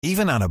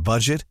Even on a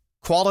budget,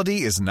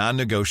 quality is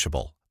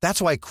non-negotiable.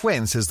 That's why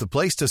Quince is the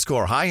place to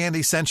score high-end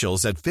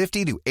essentials at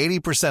 50 to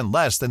 80%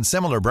 less than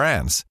similar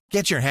brands.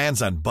 Get your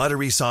hands on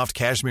buttery soft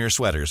cashmere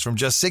sweaters from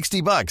just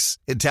 $60,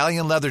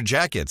 Italian leather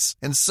jackets,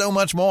 and so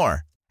much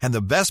more. And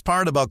the best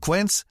part about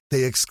Quince,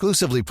 they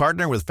exclusively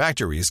partner with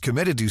factories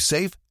committed to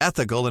safe,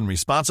 ethical, and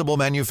responsible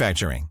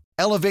manufacturing.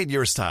 Elevate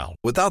your style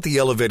without the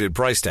elevated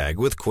price tag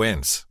with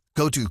Quince.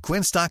 Go to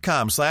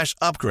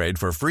quince.com/upgrade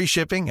for free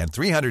shipping and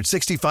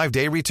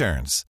 365-day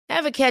returns.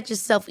 Ever catch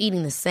yourself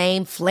eating the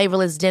same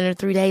flavorless dinner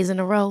 3 days in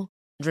a row?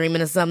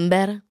 Dreaming of something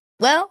better?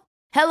 Well,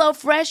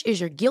 HelloFresh is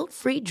your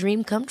guilt-free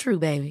dream come true,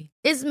 baby.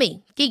 It's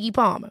me, Keke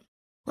Palmer.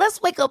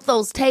 Let's wake up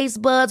those taste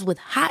buds with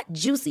hot,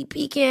 juicy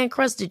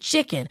pecan-crusted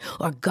chicken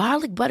or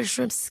garlic butter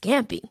shrimp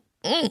scampi.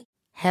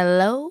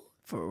 Hello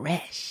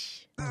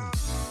Fresh.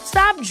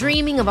 Stop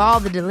dreaming of all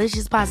the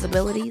delicious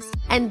possibilities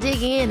and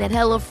dig in at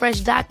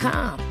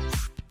HelloFresh.com.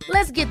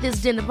 Let's get this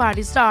dinner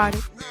party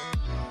started.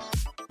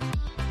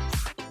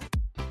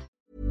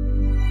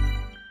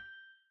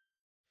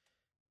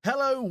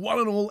 Hello, one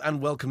and all,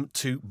 and welcome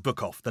to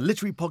Book Off, the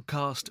literary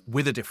podcast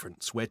with a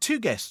difference, where two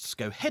guests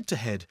go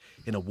head-to-head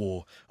in a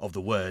war of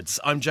the words.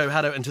 I'm Joe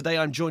Haddo, and today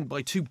I'm joined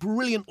by two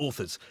brilliant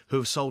authors who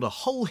have sold a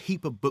whole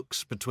heap of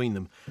books between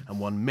them and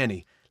won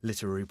many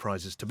literary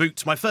prizes to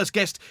boot. My first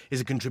guest is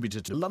a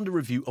contributor to the London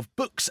Review of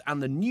Books and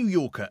the New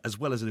Yorker, as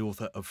well as the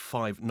author of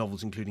 5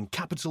 novels, including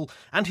Capital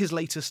and his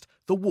latest,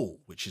 The Wall,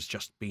 which has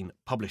just been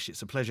published.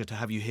 It's a pleasure to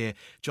have you here,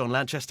 John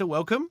Lanchester.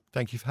 Welcome.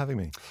 Thank you for having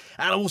me.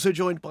 And I'm also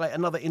joined by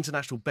another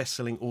international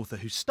best-selling author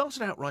who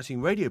started out writing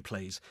radio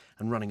plays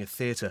and running a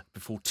theatre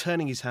before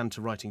turning his hand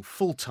to writing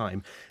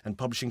full-time and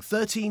publishing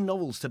 13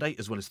 novels to date,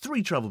 as well as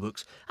 3 travel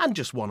books and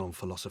just one on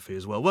philosophy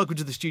as well. Welcome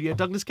to the studio,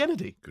 Douglas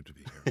Kennedy. Good to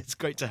be here. It's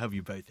great to have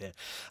you both here.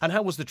 And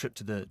how was the trip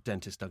to the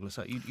dentist, Douglas?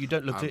 You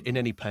don't look in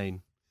any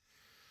pain.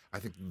 I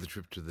think the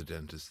trip to the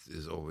dentist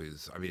is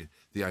always,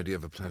 the idea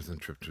of a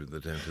pleasant trip to the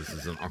dentist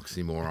is an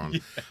oxymoron,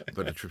 yeah.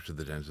 But a trip to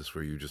the dentist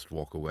where you just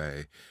walk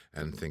away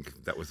and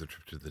think that was a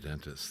trip to the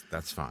dentist,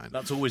 that's fine.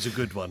 That's always a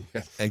good one.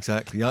 Yes.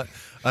 Exactly.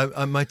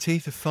 My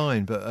teeth are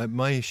fine, but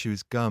my issue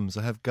is gums.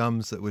 I have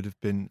gums that would have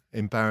been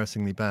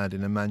embarrassingly bad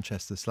in a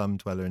Manchester slum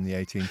dweller in the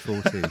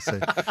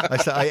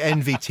 1840s. So I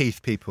envy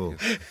teeth people.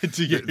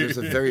 Do you? There's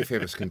a very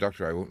famous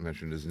conductor, I won't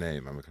mention his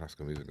name, I'm a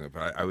classical music nerd,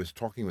 but I was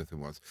talking with him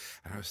once,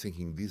 and I was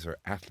thinking, these are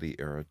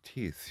Attlee-era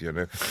teeth, you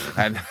know?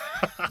 And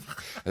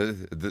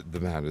the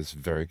man is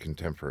very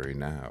contemporary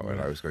now,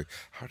 and I was going,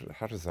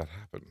 how does that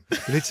happen?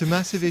 But it's a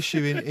massive issue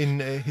in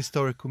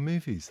historical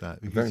movies,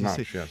 that. Very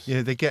much, yes. You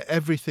know, they get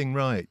everything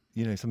right.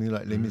 You know, something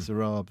like Les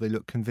Miserables, they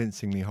look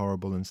convincingly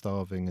horrible and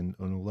starving and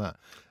all that.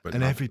 But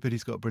and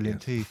everybody's got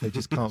brilliant teeth. They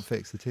just can't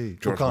fix the teeth.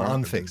 Or George can't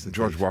unfix the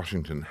George teeth.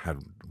 Washington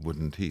had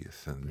wooden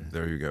teeth, and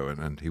there you go,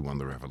 and he won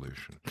the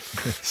revolution.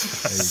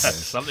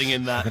 Something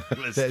in that.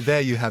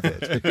 There you have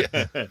it.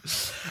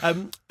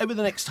 Over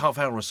the next half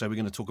hour or so, we're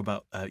going to talk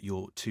about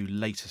your 2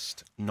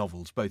 latest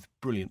novels, both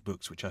brilliant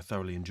books, which I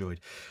thoroughly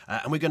enjoyed.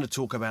 And we're going to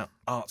talk about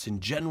arts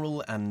in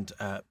general and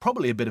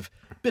probably a bit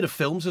of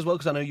films as well,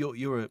 because I know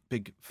you're a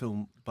big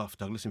film buff,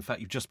 Douglas. In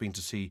fact, you've just been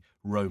to see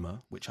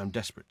Roma, which I'm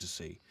desperate to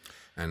see.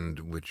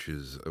 And which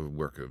is a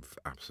work of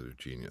absolute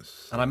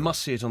genius. And I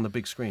must see it on the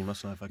big screen,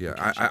 mustn't I? If I can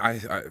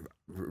catch it.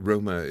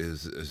 Roma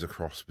is a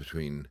cross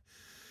between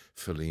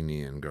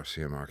Fellini and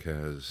Garcia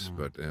Marquez,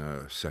 but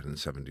set in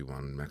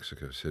 71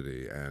 Mexico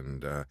City.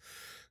 And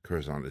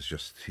Cuarón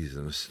is he's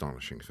an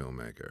astonishing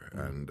filmmaker.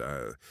 And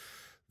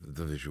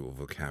the visual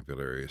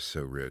vocabulary is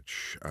so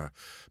rich,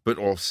 but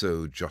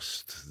also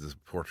just the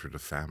portrait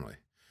of family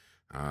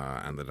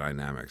and the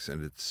dynamics.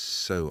 And it's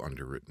so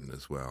underwritten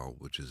as well,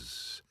 which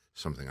is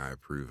something I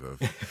approve of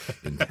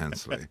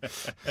intensely.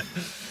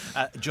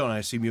 John, I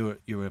assume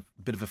you're a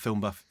bit of a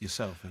film buff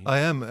yourself. I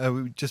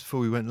am. Just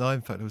before we went live,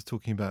 in fact, I was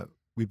talking about,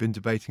 we've been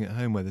debating at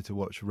home whether to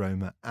watch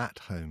Roma at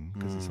home,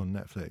 because it's on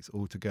Netflix,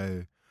 or to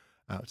go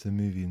out to the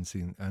movie and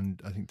see.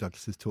 And I think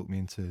Douglas has talked me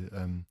into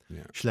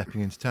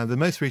schlepping into town. The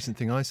most recent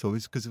thing I saw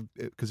was because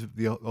of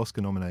the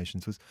Oscar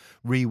nominations, was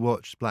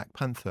rewatched Black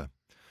Panther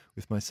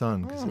with my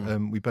son, because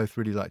we both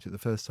really liked it the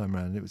first time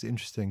round, and it was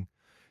interesting.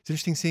 It's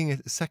interesting seeing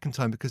it a second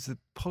time because the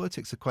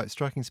politics are quite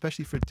striking,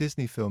 especially for a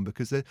Disney film,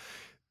 because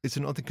it's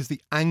an odd thing, because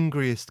the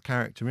angriest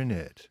character in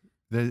it,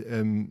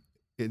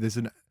 there's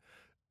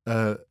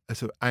a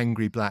sort of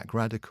angry black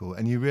radical,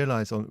 and you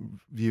realise on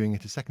viewing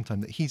it a second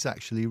time that he's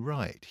actually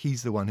right.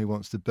 He's the one who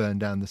wants to burn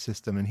down the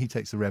system, and he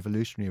takes the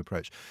revolutionary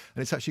approach.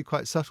 And it's actually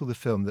quite subtle, the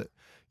film, that,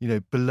 you know,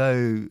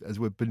 below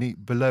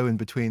and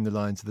between the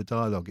lines of the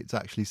dialogue, it's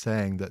actually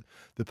saying that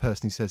the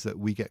person who says that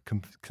we get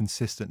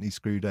consistently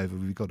screwed over,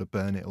 we've got to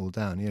burn it all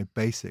down, you know,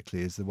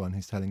 basically is the one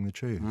who's telling the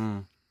truth.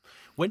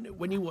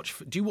 When you watch,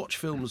 do you watch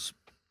films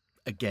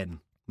again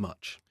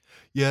much?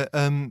 Yeah,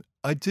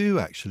 I do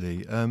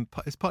actually.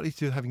 It's partly to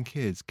do with having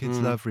kids. Kids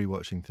love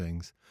rewatching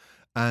things,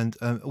 and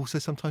also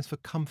sometimes for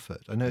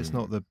comfort. I know it's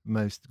not the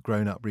most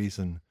grown-up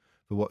reason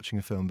for watching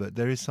a film, but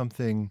there is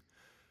something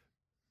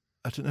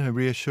I don't know,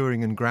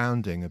 reassuring and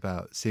grounding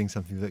about seeing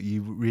something that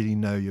you really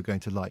know you're going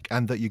to like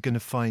and that you're going to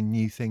find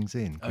new things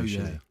in. Oh, yeah.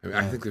 crucially. I mean,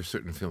 I think there's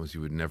certain films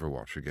you would never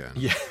watch again.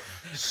 Yeah.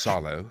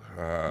 Solo.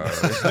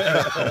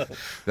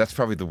 That's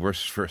probably the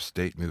worst first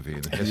date movie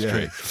in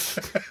history.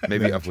 Maybe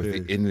Very up with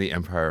true. In the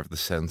Empire of the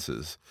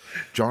Senses.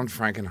 John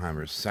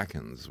Frankenheimer's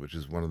Seconds, which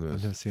is one of the I've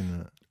most never seen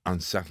that.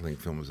 unsettling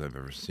films I've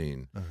ever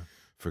seen.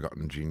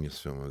 Forgotten genius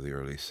film of the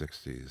early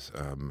 60s.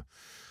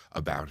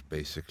 About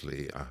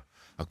basically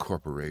a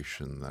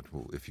corporation that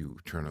will, if you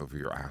turn over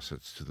your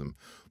assets to them,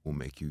 will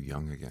make you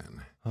young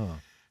again. Oh.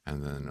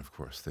 And then, of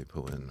course, they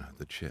pull in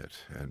the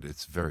chit, and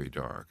it's very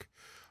dark.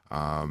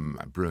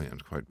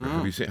 Brilliant, quite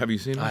brilliant. Have you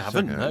seen it? I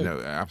haven't, no. No,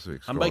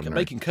 absolutely I'm extraordinary.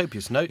 making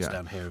copious notes Yeah.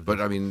 down here. But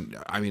I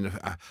mean,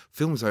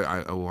 films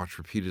I watch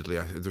repeatedly.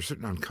 There's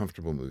certain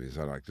uncomfortable movies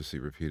I like to see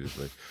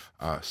repeatedly.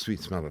 Sweet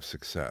Smell of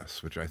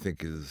Success, which I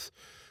think is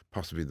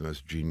possibly the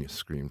most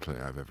genius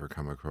screenplay I've ever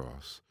come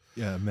across.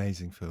 Yeah,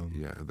 amazing film.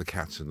 Yeah, the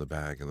cat's in the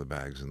bag and the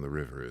bag's in the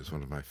river is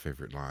one of my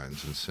favorite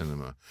lines in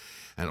cinema.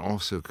 And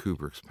also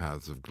Kubrick's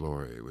Paths of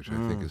Glory, which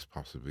I think is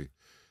possibly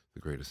the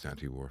greatest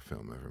anti-war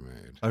film ever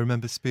made. I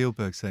remember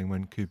Spielberg saying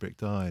when Kubrick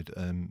died,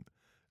 and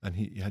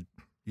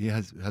he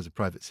has a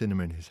private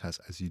cinema in his house,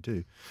 as you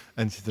do,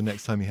 and so the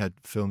next time he had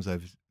friends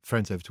over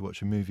to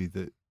watch a movie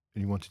and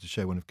he wanted to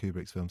show one of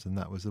Kubrick's films, and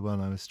that was the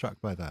one. I was struck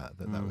by that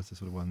was the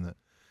sort of one that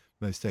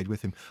most stayed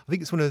with him. I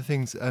think it's one of the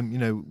things,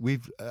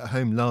 we've at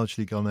home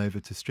largely gone over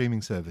to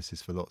streaming services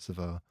for lots of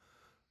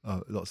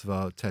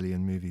our telly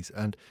and movies,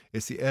 and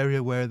it's the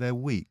area where they're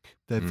weak.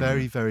 They're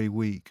very, very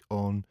weak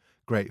on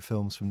great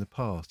films from the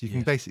past. You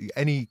can basically,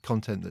 any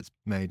content that's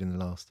made in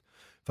the last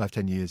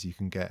 5-10 years, you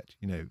can get,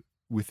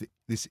 with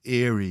this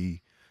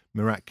eerie,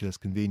 miraculous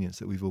convenience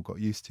that we've all got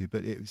used to,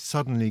 but it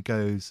suddenly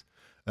goes,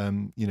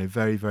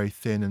 very, very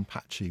thin and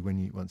patchy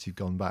once you've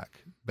gone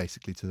back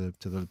basically to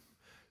the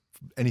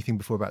anything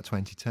before about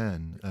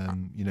 2010.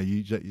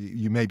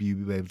 You maybe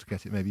you'll be able to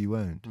get it, maybe you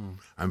won't.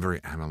 I'm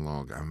very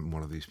analog. I'm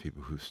one of these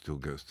people who still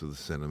goes to the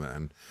cinema,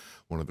 and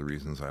one of the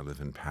reasons I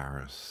live in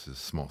Paris is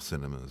small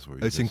cinemas. Where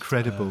It's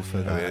incredible for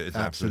that. It's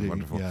absolutely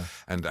wonderful. Yeah.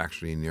 And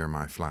actually, near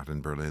my flat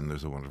in Berlin,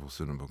 there's a wonderful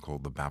cinema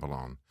called the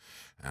Babylon.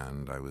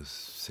 And I was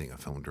seeing a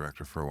film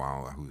director for a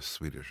while who was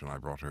Swedish, and I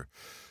brought her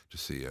to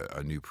see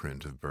a new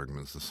print of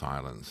Bergman's The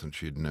Silence, and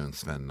she had known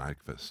Sven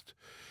Nykvist.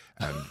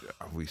 And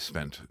we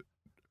spent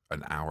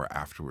an hour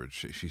afterwards,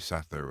 she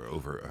sat there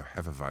over a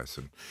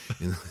Hefeweizen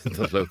in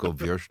the local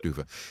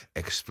Bierstube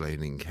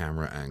explaining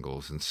camera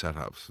angles and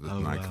setups with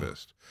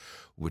Nyquist,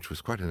 which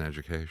was quite an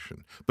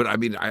education. But I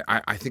mean,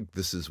 I think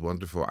this is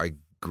wonderful. I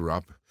grew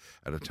up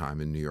at a time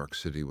in New York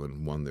City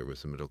when, one, there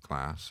was a middle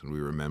class, and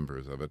we were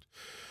members of it.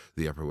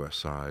 The Upper West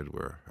Side,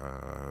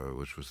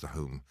 which was the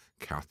home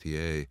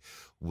quartier,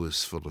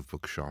 was full of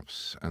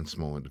bookshops and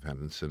small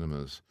independent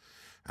cinemas.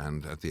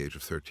 And at the age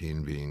of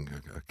 13, being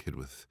a kid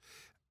with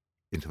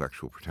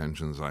intellectual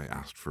pretensions, I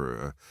asked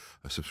for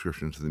a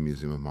subscription to the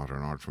Museum of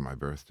Modern Art for my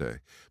birthday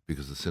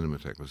because the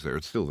Cinematheque was there.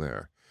 It's still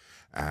there.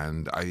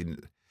 And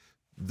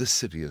this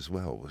city as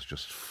well was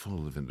just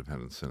full of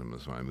independent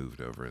cinemas when I moved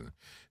over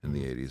in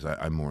the 80s.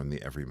 I'm more in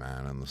the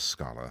Everyman and the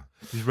Scala.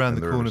 It's round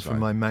and the corner Riverside. from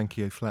my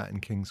Mankio flat in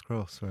King's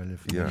Cross, where I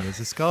live for Yeah. many years.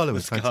 The Scala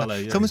was Scala,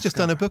 fantastic. yeah. Someone's just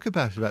done a book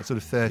about it, about sort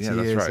of 30 Yeah,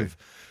 that's years right. of...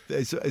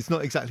 It's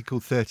not exactly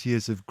called 30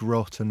 years of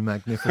grot and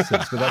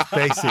magnificence, but that's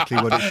basically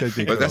what it should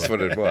be But called. that's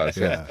what it was.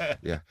 Yeah.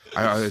 Yeah.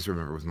 I always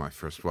remember with my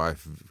first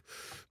wife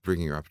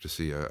bringing her up to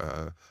see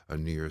a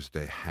New Year's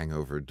Day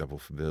hangover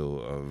double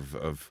bill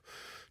of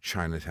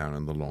Chinatown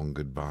and The Long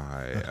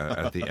Goodbye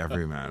at the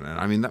Everyman. And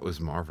I mean, that was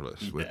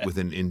marvelous with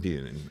an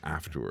Indian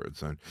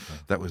afterwards. And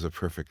that was a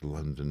perfect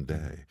London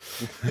day.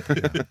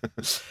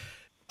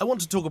 I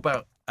want to talk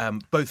about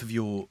both of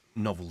your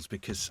novels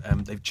because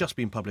they've just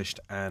been published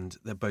and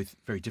they're both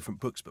very different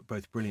books, but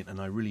both brilliant, and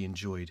I really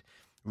enjoyed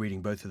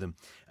reading both of them.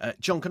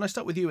 John, can I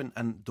start with you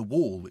and The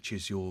Wall, which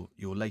is your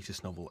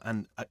latest novel?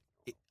 And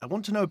I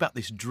want to know about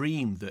this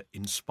dream that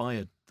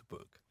inspired the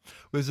book.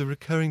 It was a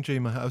recurring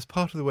dream I had. I was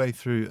part of the way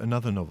through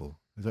another novel.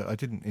 I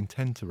didn't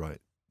intend to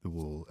write The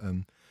Wall.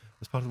 I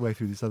was part of the way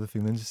through this other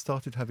thing, then just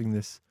started having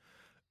this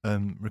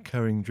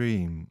recurring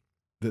dream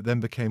that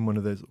then became one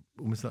of those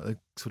almost like the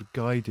sort of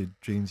guided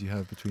dreams you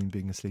have between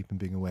being asleep and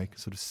being awake, a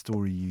sort of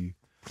story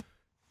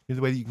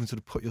the way that you can sort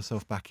of put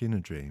yourself back in a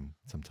dream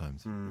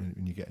sometimes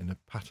when you get in a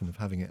pattern of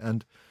having it.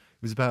 And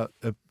it was about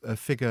a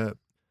figure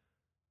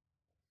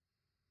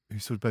who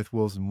sort of both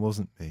was and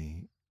wasn't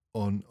me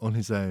on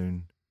his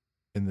own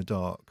in the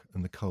dark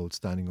and the cold,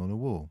 standing on a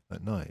wall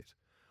at night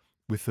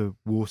with the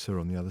water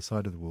on the other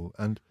side of the wall.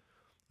 And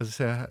as I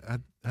say, I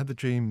had the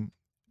dream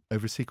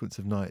over a sequence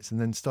of nights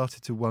and then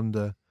started to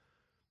wonder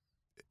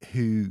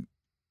who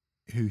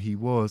he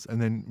was,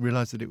 and then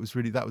realised that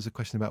that was a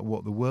question about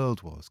what the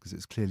world was, because it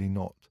was clearly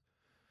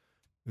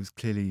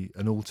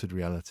an altered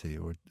reality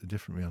or a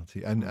different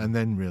reality, and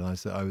then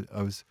realised that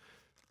I was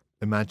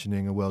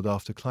imagining a world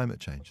after climate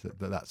change,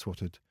 that's what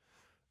had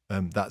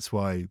that's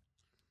why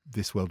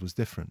this world was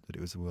different, that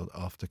it was a world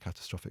after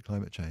catastrophic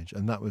climate change,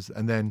 and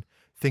then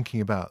thinking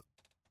about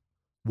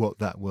what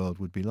that world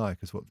would be like,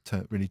 is what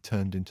really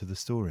turned into the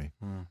story.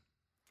 Mm.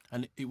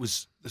 And it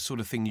was the sort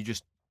of thing you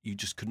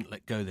just couldn't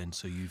let go then,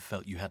 so you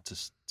felt you had to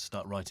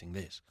start writing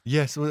this.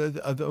 Yes, well,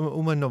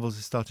 all my novels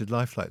have started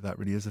life like that,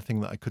 really, as a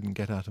thing that I couldn't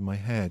get out of my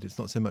head. It's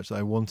not so much that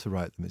I want to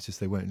write them, it's just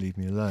they won't leave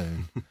me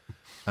alone.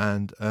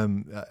 And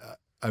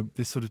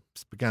this sort of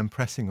began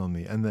pressing on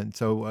me. And then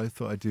so what I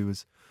thought I'd do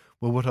was,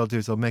 well, what I'll do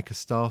is I'll make a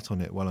start on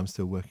it while I'm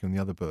still working on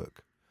the other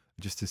book,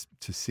 just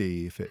to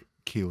see if it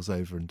keels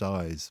over and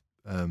dies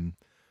on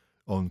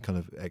kind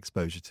of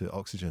exposure to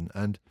oxygen.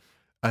 And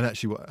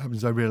actually what happens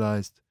is I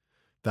realised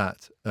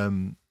that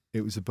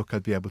it was a book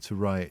I'd be able to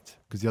write,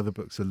 because the other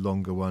book's a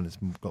longer one, it's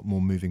got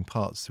more moving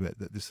parts to it,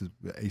 that this is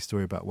a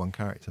story about one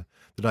character,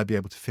 that I'd be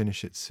able to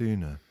finish it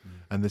sooner.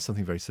 And there's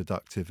something very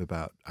seductive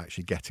about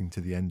actually getting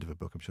to the end of a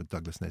book. I'm sure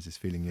Douglas Nez is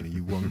feeling,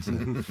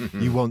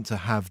 you want to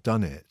have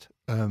done it.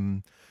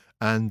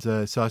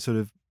 So I sort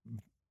of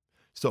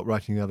stopped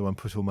writing the other one,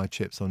 put all my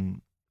chips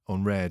on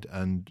red,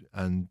 and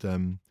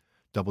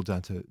doubled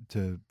down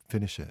to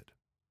finish it.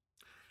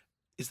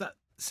 Is that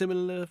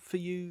similar for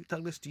you,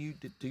 Douglas? Do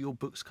your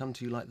books come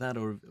to you like that,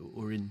 or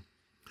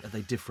are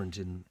they different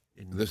in?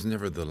 There's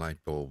never the light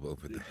bulb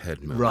over the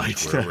head moment,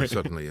 right? where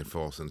suddenly it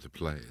falls into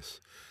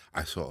place.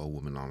 I saw a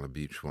woman on a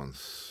beach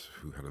once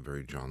who had a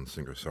very John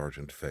Singer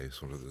Sargent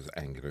face, one of those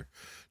angular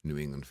New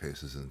England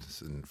faces,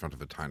 in front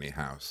of a tiny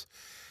house.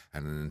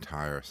 And an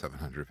entire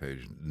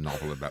 700-page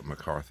novel about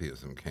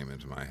McCarthyism came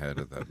into my head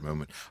at that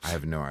moment. I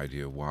have no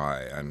idea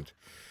why. And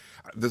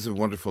there's a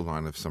wonderful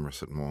line of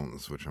Somerset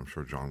Maugham's, which I'm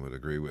sure John would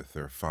agree with.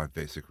 There are 5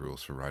 basic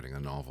rules for writing a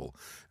novel,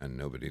 and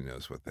nobody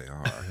knows what they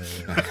are.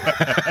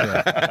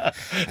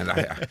 And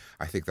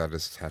I think that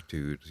is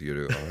tattooed,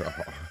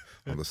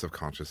 on the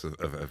subconscious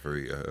of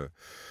every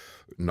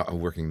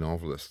working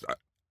novelist.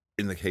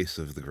 In the case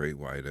of The Great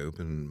Wide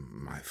Open,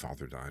 my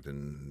father died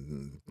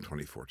in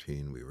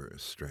 2014. We were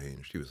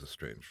estranged. He was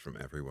estranged from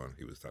everyone.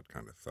 He was that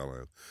kind of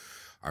fellow.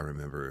 I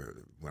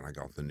remember when I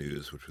got the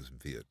news, which was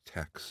via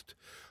text,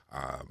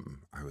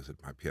 I was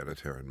at my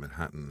pied-à-terre in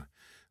Manhattan,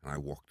 and I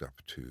walked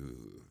up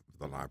to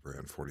the library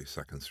on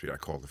 42nd Street. I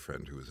called a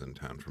friend who was in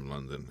town from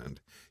London, and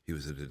he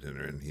was at a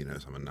dinner, and he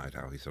knows I'm a night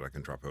owl. He said, I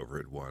can drop over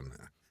at 1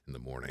 in the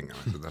morning. And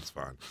I said, that's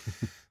fine.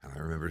 And I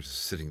remember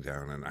just sitting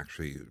down and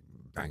actually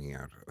banging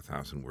out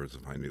 1,000 words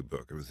of my new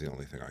book. It was the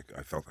only thing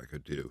I felt I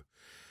could do.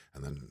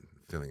 And then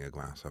filling a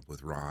glass up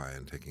with rye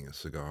and taking a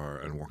cigar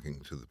and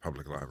walking to the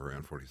public library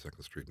on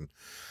 42nd Street. And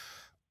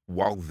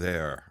while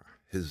there,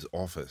 his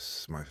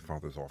office, my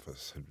father's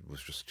office,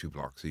 was just 2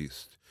 blocks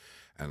east.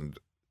 And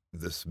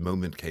this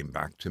moment came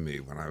back to me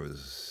when I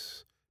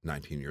was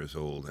 19 years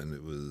old, and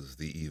it was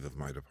the eve of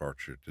my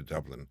departure to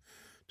Dublin,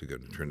 to go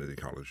to Trinity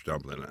College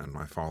Dublin. And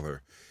my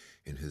father,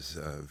 in his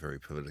very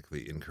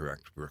politically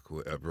incorrect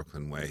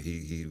Brooklyn way,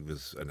 he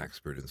was an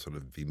expert in sort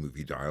of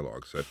B-movie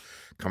dialogue, said,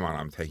 come on,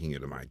 I'm taking you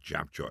to my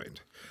Jap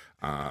joint,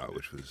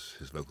 which was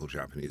his local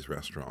Japanese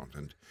restaurant.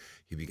 And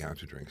he began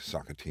to drink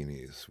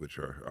sakatinis, which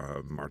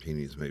are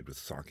martinis made with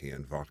sake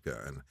and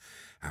vodka. And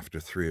after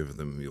 3 of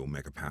them, you'll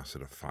make a pass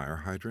at a fire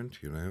hydrant,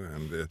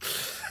 and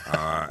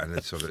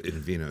it's sort of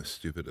in vino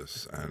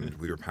stupidus. And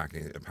we were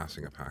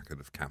passing a packet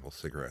of Camel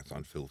cigarettes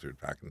unfiltered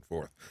back and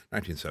forth.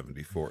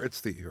 1974, it's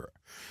the era.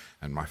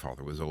 And my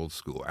father was old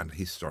school, and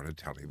he started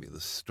telling me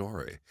the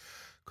story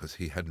because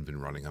he hadn't been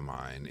running a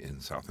mine in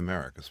South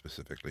America,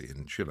 specifically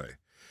in Chile.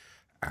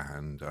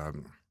 And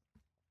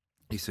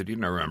he said,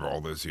 remember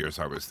all those years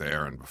I was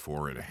there and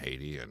before in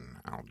Haiti and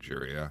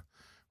Algeria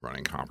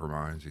running copper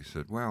mines? He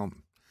said, well,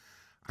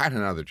 I had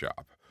another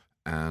job.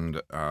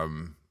 And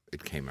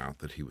it came out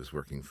that he was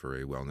working for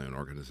a well-known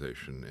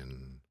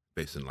organization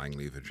based in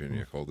Langley,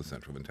 Virginia, called the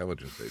Central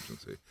Intelligence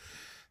Agency.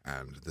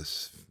 And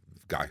this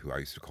guy who I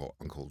used to call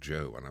Uncle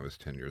Joe when I was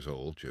 10 years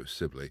old, Joe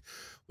Sibley,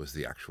 was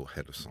the actual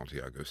head of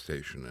Santiago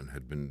Station and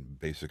had been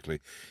basically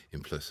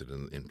implicit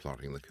in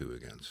plotting the coup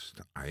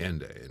against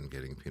Allende and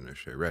getting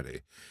Pinochet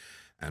ready.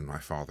 And my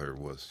father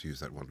was, to use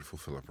that wonderful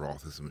Philip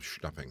Rothism,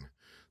 schnapping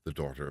the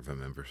daughter of a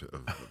member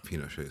of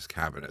Pinochet's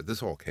cabinet.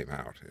 This all came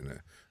out in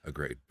a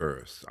great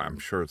burst. I'm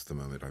sure it's the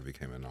moment I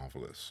became a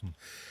novelist.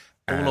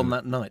 All on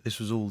that night. This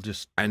was all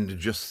just... And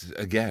just,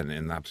 again,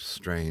 in that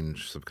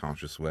strange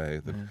subconscious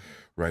way that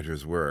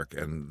writers work.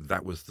 And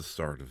that was the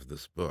start of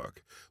this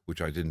book,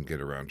 which I didn't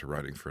get around to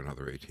writing for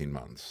another 18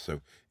 months.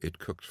 So it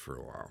cooked for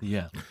a while.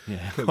 Yeah.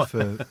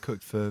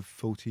 Cooked for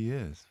 40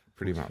 years.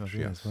 Pretty much,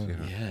 yes. Well.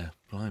 Yeah,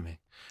 blimey.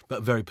 But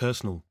a very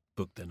personal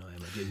book then, I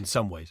imagine, in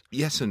some ways.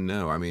 Yes and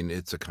no. I mean,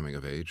 it's a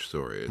coming-of-age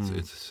story.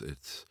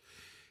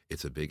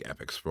 It's a big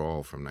epic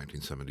sprawl from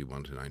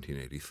 1971 to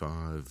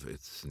 1985.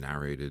 It's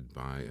narrated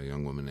by a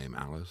young woman named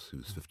Alice,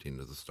 who's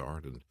 15 at the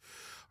start, and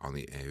on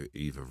the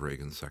eve of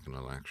Reagan's second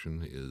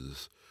election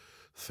is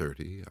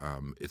 30.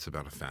 It's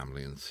about a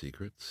family in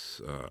secrets,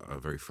 a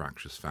very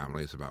fractious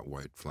family. It's about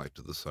white flight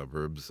to the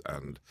suburbs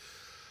and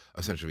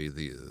essentially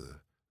the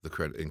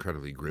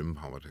incredibly grim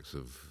politics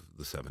of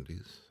the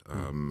 70s,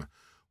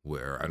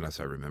 where, and as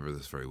I remember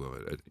this very well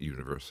at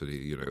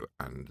university,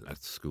 and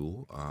at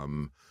school,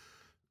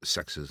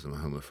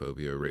 sexism,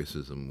 homophobia,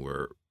 racism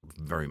were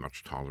very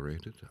much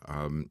tolerated.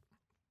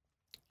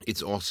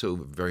 It's also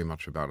very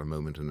much about a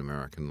moment in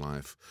American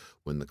life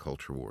when the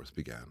culture wars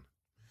began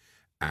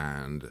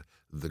and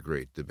the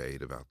great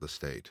debate about the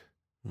state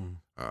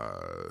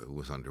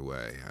was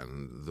underway,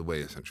 and the way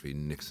essentially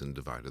Nixon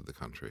divided the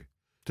country.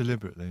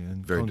 Deliberately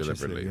and Very consciously,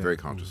 deliberately, yeah. very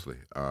consciously.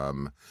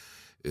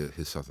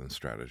 His Southern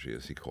strategy,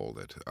 as he called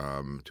it,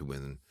 to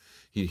win.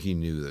 He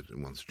knew that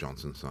once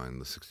Johnson signed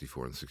the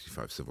 64 and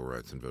 65 Civil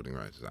Rights and Voting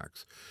Rights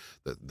Acts,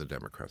 that the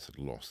Democrats had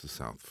lost the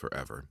South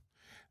forever.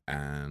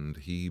 And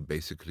he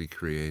basically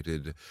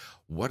created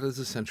what is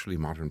essentially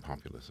modern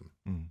populism.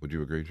 Would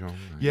you agree, John?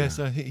 Yes,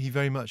 I think he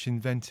very much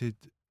invented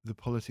the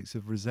politics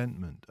of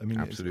resentment. I mean,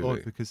 Absolutely. it's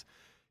odd because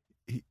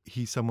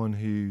he's someone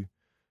who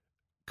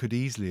could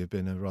easily have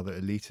been a rather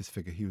elitist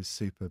figure. He was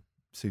super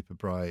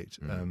bright.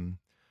 Had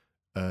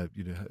a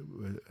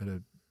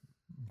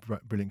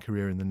brilliant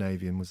career in the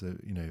Navy and was a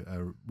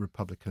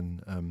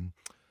Republican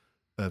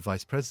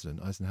vice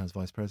president, Eisenhower's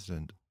vice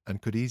president,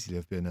 and could easily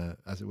have been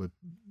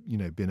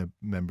been a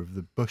member of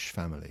the Bush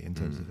family in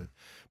terms of it.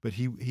 But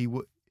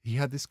he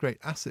had this great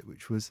asset,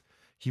 which was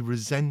he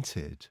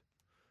resented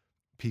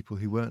people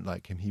who weren't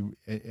like him.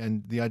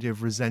 And the idea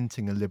of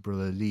resenting a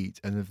liberal elite,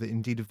 and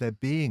indeed of there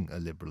being a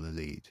liberal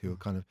elite who were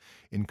kind of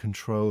in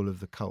control of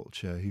the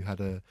culture, who had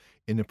a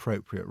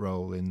inappropriate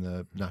role in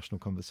the national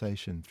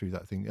conversation through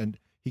that thing. And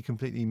he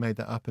completely made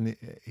that up, and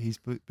he's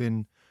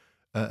been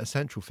a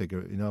central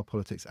figure in our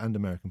politics and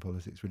American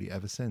politics really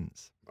ever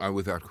since.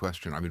 Without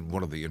question. I mean,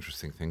 one of the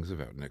interesting things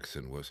about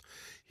Nixon was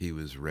he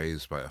was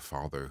raised by a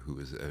father who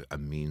was a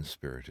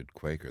mean-spirited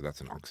Quaker. That's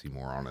an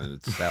oxymoron in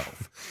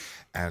itself.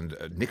 And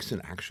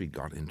Nixon actually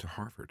got into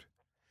Harvard.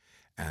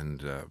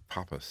 And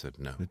Papa said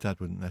no. The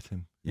dad wouldn't let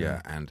him.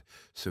 Yeah, and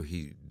so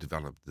he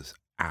developed this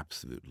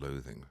absolute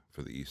loathing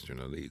for the Eastern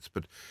elites.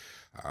 But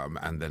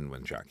and then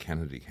when Jack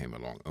Kennedy came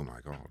along, oh my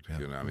God,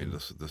 I mean,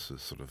 this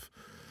is sort of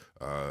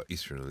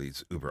Eastern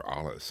elites uber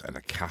alles, and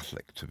a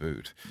Catholic to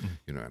boot,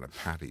 and a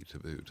Paddy to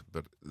boot.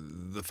 But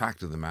the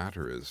fact of the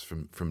matter is,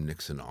 from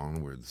Nixon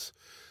onwards,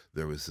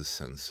 there was this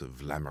sense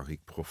of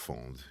l'Amérique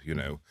profonde,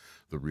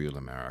 the real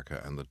America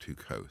and the two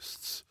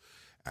coasts,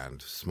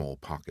 and small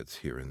pockets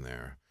here and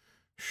there.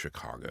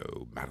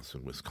 Chicago,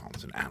 Madison,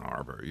 Wisconsin, Ann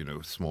Arbor,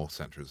 small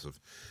centers of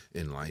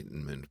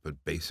enlightenment,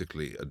 but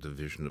basically a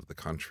division of the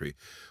country,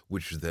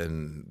 which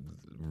then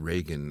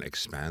Reagan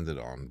expanded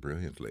on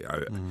brilliantly.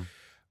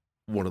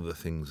 One of the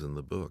things in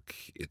the book,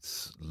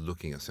 it's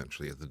looking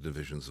essentially at the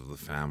divisions of the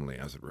family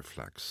as it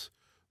reflects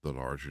the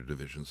larger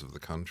divisions of the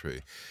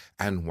country,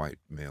 and white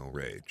male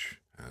rage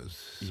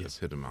as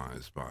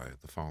epitomized by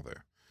the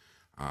father.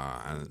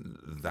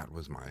 And that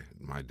was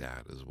my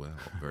dad as well,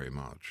 very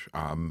much.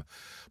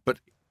 But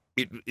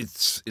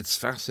it's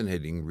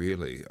fascinating,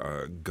 really,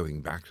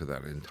 going back to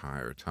that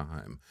entire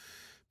time.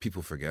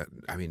 People forget,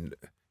 I mean,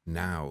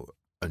 now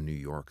a New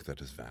York that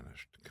has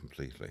vanished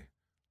completely.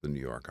 The New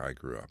York I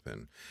grew up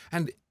in.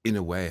 And in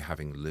a way,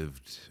 having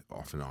lived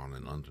off and on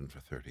in London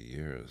for 30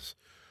 years,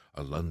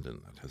 a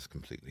London that has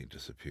completely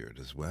disappeared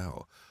as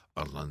well.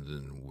 A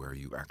London where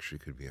you actually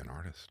could be an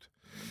artist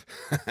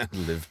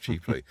and live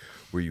cheaply,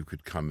 where you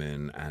could come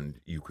in and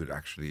you could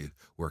actually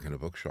work in a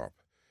bookshop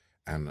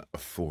and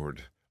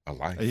afford a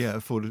life.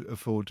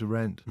 Afford to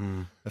rent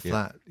a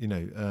flat,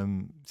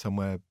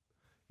 somewhere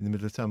in the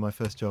middle of town. My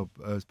first job,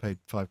 I was paid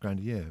 £5,000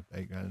 a year,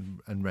 £8,000,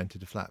 and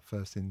rented a flat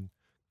first in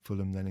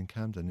Fulham, then in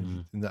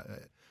Camden, and that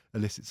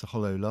elicits a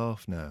hollow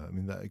laugh now. I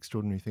mean, that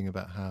extraordinary thing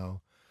about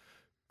how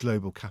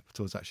global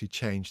capitals actually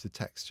change the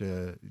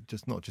texture,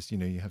 not just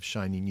you have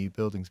shiny new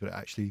buildings, but it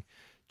actually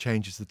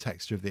changes the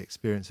texture of the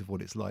experience of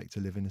what it's like to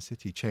live in a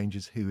city,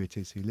 changes who it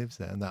is who lives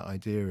there. And that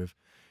idea of,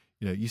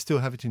 you still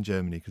have it in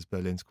Germany because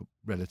Berlin's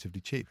relatively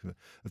cheap,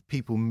 of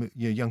people,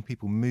 young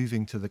people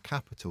moving to the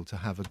capital to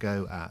have a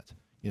go at,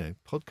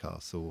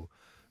 podcasts or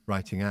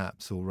writing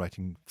apps or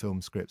writing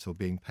film scripts or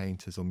being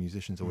painters or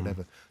musicians or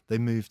whatever. They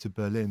move to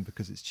Berlin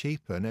because it's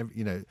cheaper, and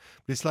but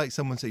it's like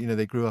someone said,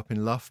 they grew up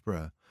in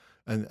Loughborough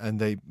and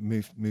they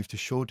moved to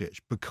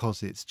Shoreditch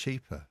because it's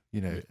cheaper.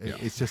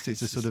 It's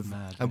a sort of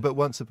mad, but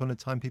once upon a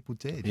time people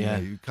did.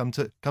 You come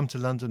to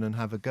London and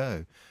have a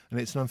go, and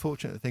it's an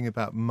unfortunate thing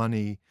about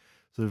money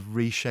sort of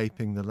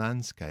reshaping the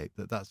landscape.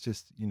 That's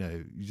just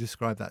you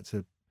describe that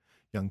to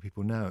young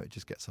people now, it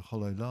just gets a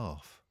hollow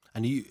laugh.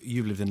 And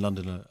you've lived in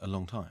London a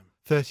long time.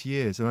 30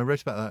 years, and I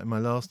wrote about that in my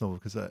last novel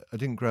because I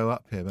didn't grow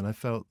up here, and I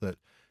felt that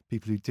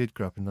people who did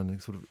grow up in London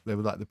they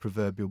were like the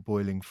proverbial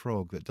boiling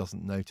frog that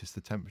doesn't notice the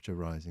temperature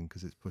rising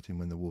because it's put in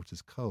when the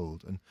water's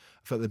cold. And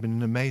I felt there'd been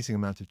an amazing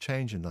amount of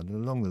change in London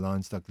along the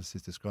lines Douglas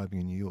is describing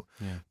in New York.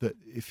 That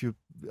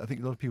I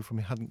think a lot of people from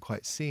here hadn't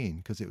quite seen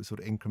because it was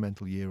sort of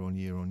incremental year on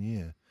year on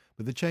year.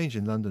 But the change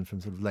in London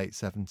from sort of late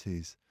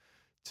 70s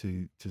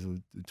to sort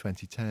of the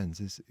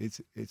 2010s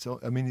it's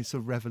sort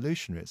of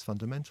revolutionary. It's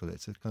fundamental.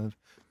 It's a kind of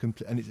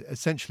and it's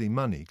essentially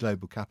money.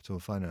 Global capital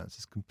finance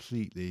has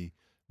completely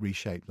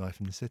reshaped life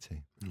in the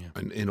city. Yeah.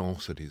 And in all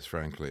cities,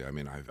 frankly, I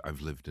mean,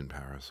 I've lived in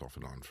Paris off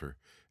and on for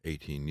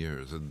 18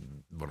 years,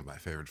 and one of my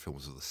favorite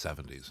films of the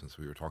 70s, since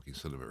we were talking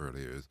cinema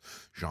earlier, is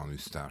Jean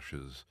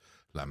Eustache's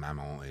La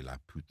Maman et la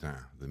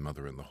Putain, The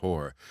Mother and the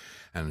Whore,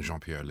 and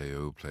Jean-Pierre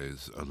Léaud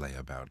plays a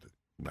layabout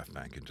left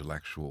bank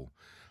intellectual.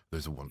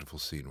 There's a wonderful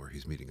scene where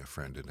he's meeting a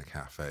friend in a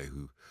cafe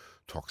who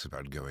talks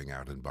about going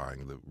out and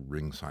buying the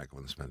Ring cycle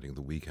and spending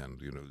the weekend,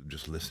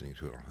 just listening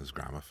to it on his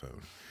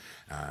gramophone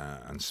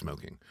and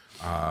smoking.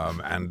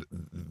 And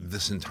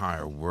this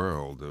entire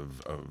world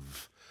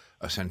of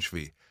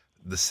essentially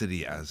the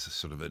city as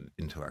sort of an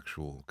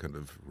intellectual kind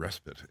of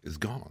respite is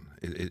gone.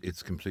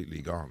 It's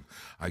completely gone.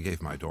 I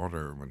gave my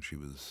daughter, when she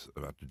was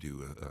about to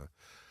do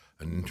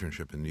an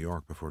internship in New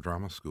York before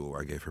drama school,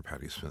 I gave her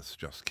Patti Smith's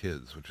Just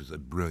Kids, which is a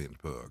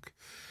brilliant book.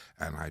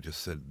 And I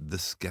just said,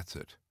 this gets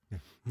it,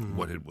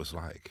 what it was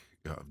like,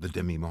 the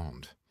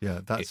demi-monde.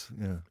 Yeah, It's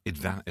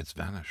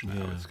vanished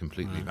now. It's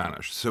completely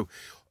vanished. So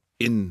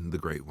in The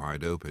Great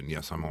Wide Open,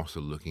 yes, I'm also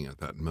looking at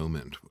that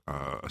moment,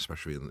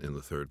 especially in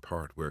the third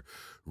part, where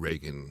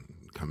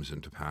Reagan comes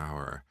into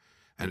power.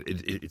 And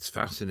it's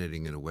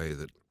fascinating in a way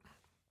that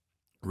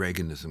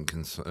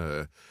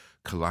Reaganism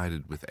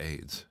collided with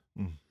AIDS.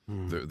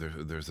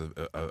 There's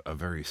a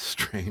very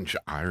strange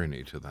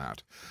irony to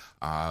that.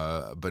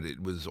 But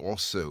it was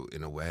also,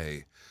 in a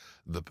way,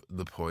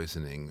 the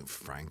poisoning,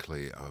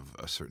 frankly, of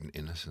a certain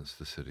innocence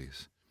to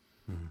cities.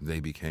 They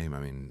became,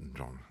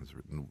 John has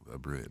written a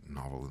brilliant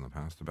novel in the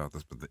past about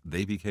this, but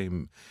they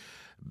became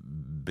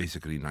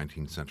basically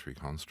 19th century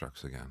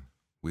constructs again.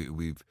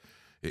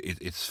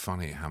 It's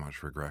funny how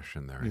much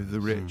regression there is.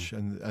 The rich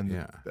and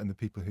the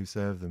people who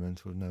serve them, and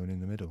sort of no one in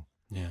the middle.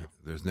 Yeah.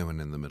 There's no one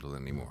in the middle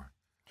anymore.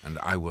 And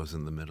I was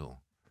in the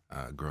middle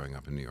growing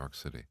up in New York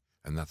City,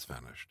 and that's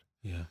vanished.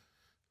 Yeah.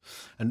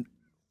 And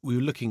we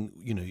were looking,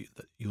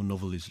 your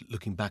novel is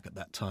looking back at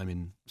that time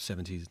in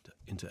 70s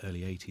into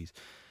early 80s.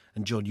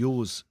 And John,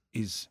 yours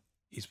is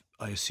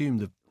I assume,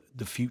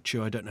 the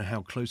future. I don't know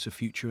how close a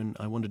future, and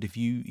I wondered if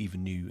you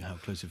even knew how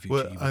close a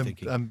future you were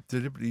thinking. I'm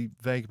deliberately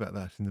vague about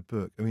that in the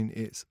book. I mean,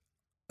 it's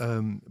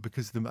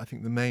because I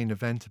think the main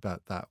event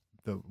about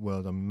the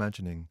world I'm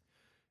imagining,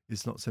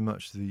 is not so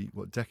much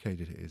what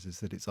decade it is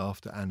that it's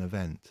after an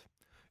event.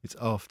 It's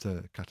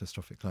after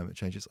catastrophic climate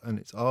change. It's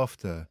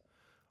after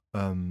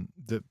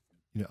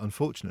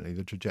unfortunately,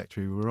 the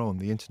trajectory we're on.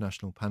 The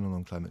International Panel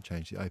on Climate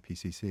Change, the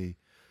IPCC,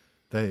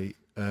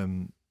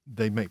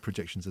 they make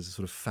projections as a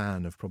sort of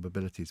fan of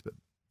probabilities, but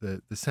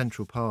the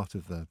central part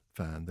of the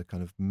fan, the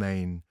kind of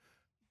main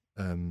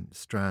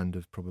strand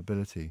of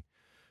probability,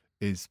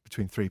 is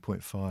between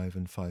 3.5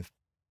 and 5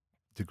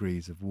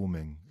 degrees of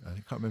warming. I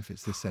can't remember if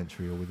it's this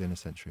century or within a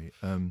century.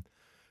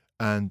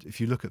 And if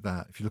you look at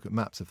that, if you look at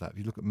maps of that, if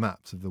you look at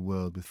maps of the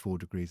world with 4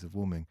 degrees of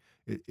warming,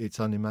 it's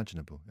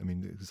unimaginable. I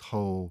mean, there's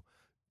whole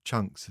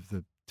chunks of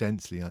the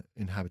densely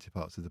inhabited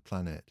parts of the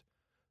planet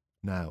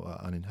now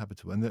are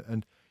uninhabitable.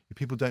 And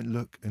people don't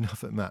look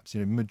enough at maps.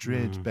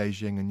 Madrid,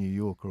 Beijing, and New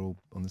York are all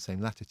on the same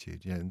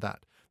latitude. And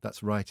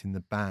that's right in the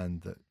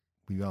band that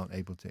we aren't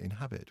able to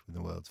inhabit when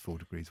the world's 4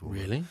 degrees warmer.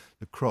 Really?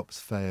 The crops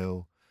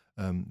fail.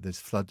 There's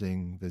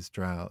flooding, there's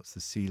droughts,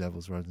 the sea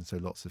levels rise, and so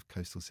lots of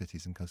coastal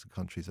cities and coastal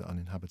countries are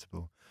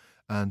uninhabitable.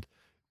 And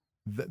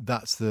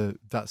that's the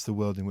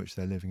world in which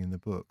they're living in the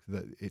book.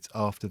 That it's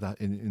after that.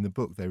 In the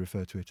book, they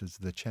refer to it as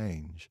the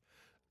change.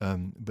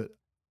 But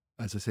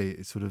as I say,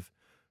 it's sort of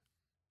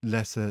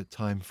lesser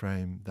time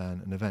frame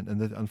than an event. And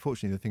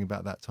unfortunately, the thing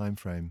about that time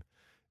frame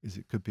is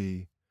it could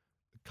be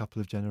a couple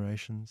of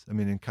generations. I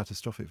mean, in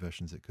catastrophic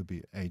versions, it could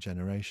be a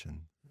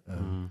generation.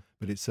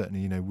 But it's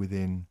certainly,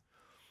 within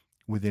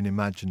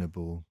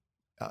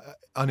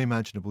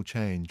unimaginable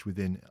change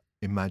within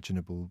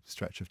imaginable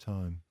stretch of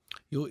time.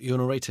 Your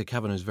narrator,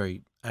 Kavanagh, is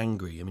very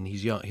angry. I mean,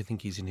 he's young. I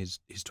think he's in his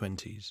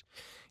 20s. He's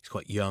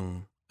quite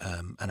young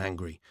and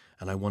angry.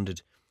 And I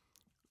wondered,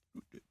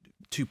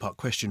 two-part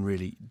question,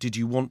 really. Did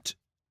you want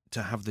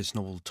to have this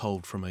novel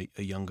told from a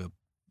younger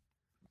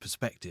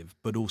perspective,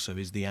 but also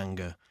is the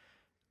anger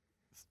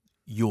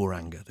your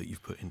anger that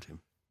you've put into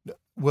him?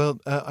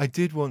 Well, I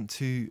did want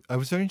to... I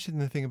was very interested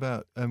in the thing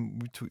about...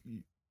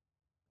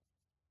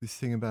 this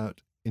thing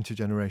about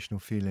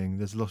intergenerational feeling.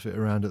 There's a lot of it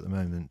around at the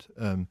moment.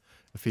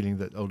 A feeling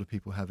that older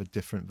people have a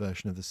different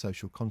version of the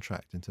social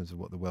contract in terms of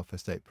what the welfare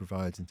state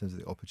provides, in terms of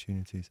the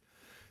opportunities.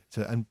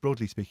 So, and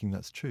broadly speaking,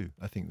 that's true.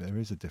 I think there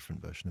is a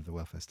different version of the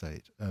welfare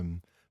state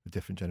with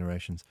different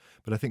generations.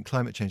 But I think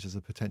climate change has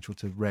the potential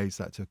to raise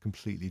that to a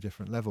completely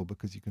different level,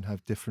 because you can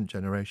have different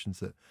generations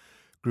that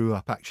grew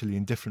up actually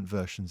in different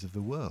versions of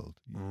the world.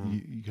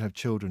 You can have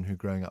children who are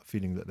growing up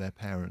feeling that their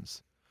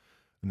parents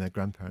and their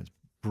grandparents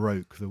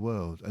broke the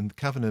world. And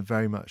Kavanagh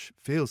very much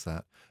feels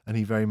that, and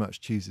he very much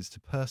chooses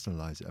to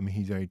personalise it. I mean,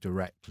 he very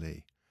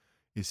directly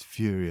is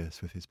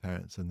furious with his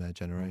parents and their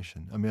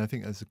generation. I mean, I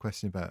think there's a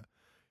question about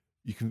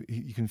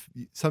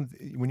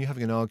when you're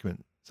having an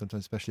argument,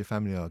 sometimes especially a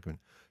family argument,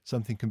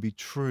 something can be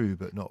true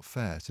but not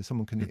fair. So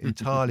someone can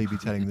entirely be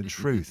telling the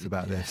truth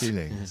about their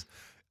feelings,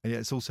 and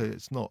yet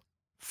it's not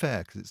fair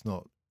because it's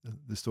not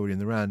the story in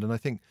the round. And I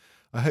think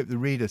I hope the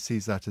reader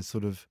sees that as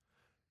sort of,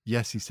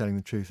 yes, he's telling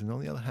the truth, and on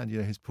the other hand,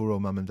 his poor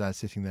old mum and dad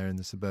sitting there in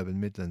the suburban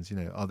Midlands,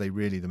 are they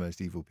really the most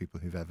evil people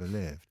who've ever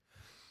lived?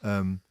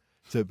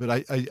 But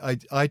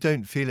I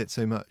don't feel it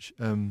so much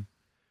for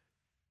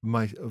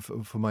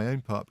my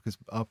own part, because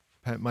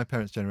my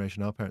parents'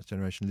 generation, our parents'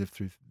 generation lived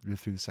through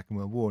the Second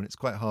World War, and it's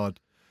quite hard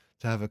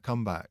to have a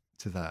comeback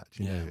to that.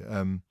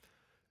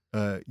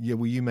 Well,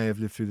 you may have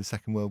lived through the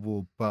Second World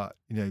War, but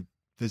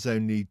there's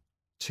only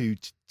two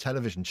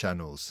television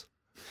channels.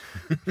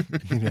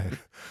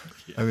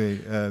 I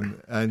mean,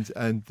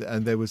 and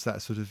there was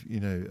that sort of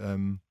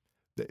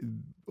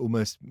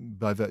almost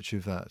by virtue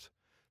of that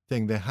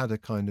thing, they had a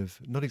kind of,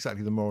 not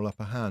exactly the moral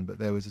upper hand, but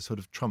there was a sort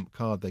of trump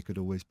card they could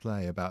always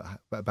play about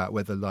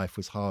whether life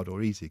was hard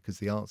or easy, because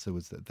the answer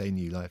was that they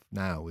knew life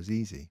now was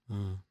easy.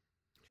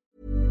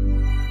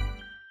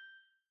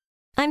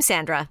 I'm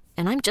Sandra,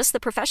 and I'm just the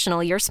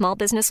professional your small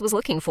business was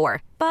looking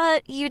for.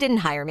 But you didn't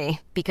hire me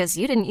because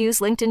you didn't use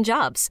LinkedIn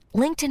Jobs.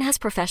 LinkedIn has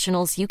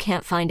professionals you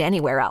can't find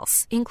anywhere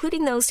else,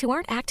 including those who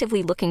aren't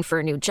actively looking for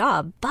a new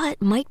job,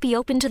 but might be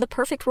open to the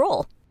perfect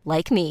role,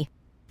 like me.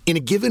 In a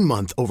given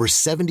month, over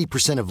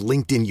 70% of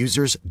LinkedIn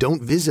users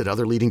don't visit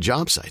other leading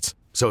job sites.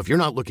 So if you're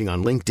not looking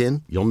on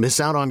LinkedIn, you'll miss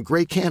out on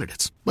great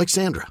candidates like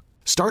Sandra.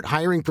 Start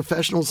hiring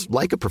professionals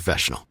like a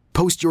professional.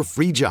 Post your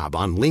free job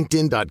on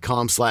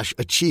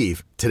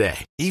linkedin.com/achieve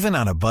today. Even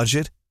on a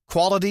budget,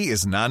 quality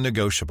is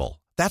non-negotiable.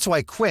 That's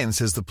why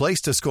Quince is the place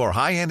to score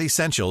high-end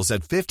essentials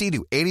at 50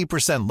 to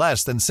 80%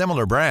 less than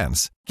similar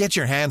brands. Get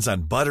your hands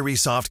on buttery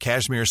soft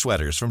cashmere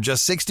sweaters from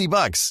just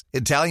 $60,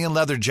 Italian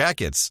leather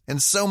jackets,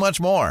 and so much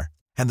more.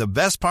 And the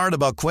best part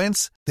about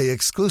Quince, they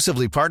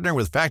exclusively partner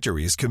with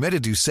factories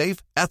committed to safe,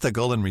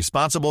 ethical, and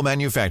responsible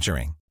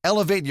manufacturing.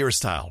 Elevate your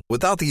style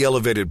without the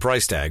elevated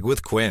price tag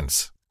with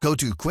Quince. Go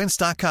to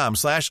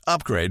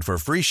quince.com/upgrade for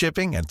free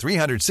shipping and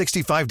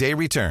 365-day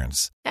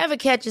returns. Ever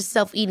catch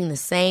yourself eating the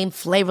same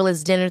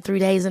flavorless dinner 3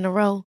 days in a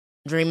row?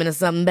 Dreaming of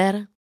something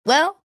better?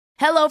 Well,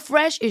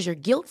 HelloFresh is your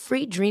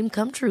guilt-free dream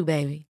come true,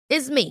 baby.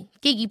 It's me,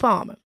 Keke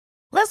Palmer.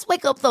 Let's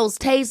wake up those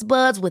taste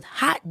buds with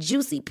hot,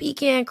 juicy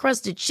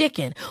pecan-crusted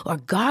chicken or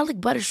garlic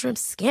butter shrimp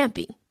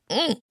scampi.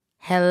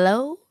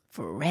 Hello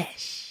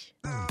Fresh.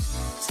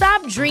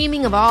 Stop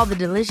dreaming of all the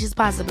delicious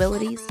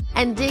possibilities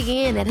and dig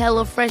in at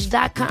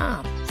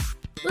HelloFresh.com.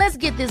 Let's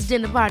get this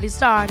dinner party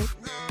started.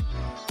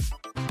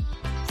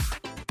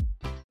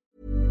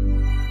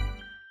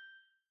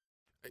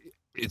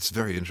 It's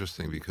very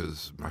interesting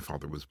because my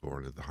father was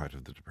born at the height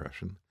of the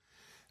Depression,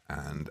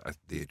 and at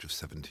the age of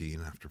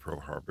 17, after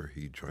Pearl Harbor,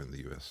 he joined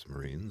the U.S.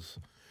 Marines,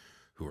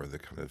 who are the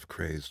kind of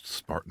crazed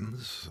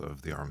Spartans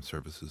of the armed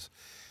services,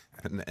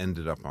 and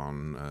ended up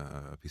on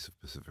a piece of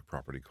Pacific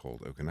property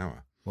called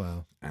Okinawa.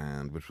 Wow.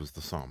 And which was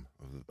the Somme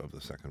of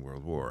the Second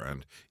World War.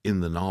 And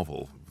in the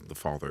novel, the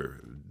father,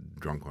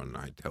 drunk one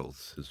night,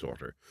 tells his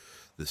daughter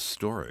this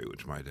story,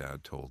 which my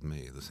dad told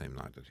me the same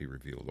night that he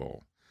revealed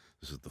all.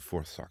 This is the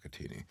fourth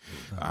Sakatini.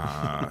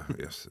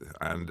 Yes.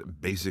 And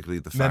basically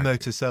the fact... Memo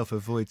to self,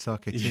 avoid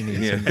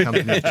Sakatinis in the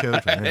company of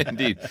children. Eh?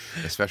 Indeed.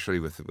 Especially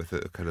with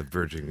a kind of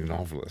verging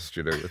novelist,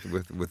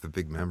 with a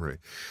big memory.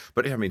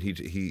 But yeah, I mean,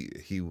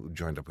 he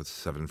joined up with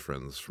 7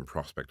 friends from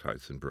Prospect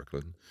Heights in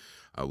Brooklyn,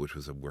 which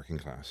was a working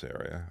class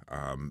area.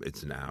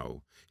 It's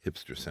now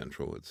hipster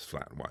central. It's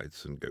flat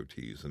whites and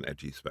goatees and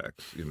edgy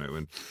specs,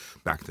 and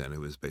back then it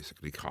was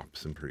basically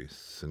cops and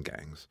priests and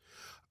gangs.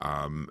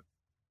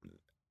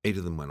 8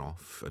 of them went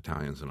off,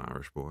 Italians and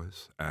Irish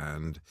boys,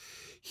 and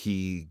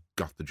he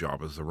got the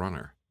job as a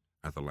runner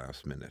at the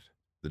last minute,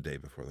 the day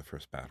before the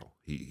first battle.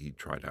 He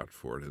tried out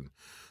for it, and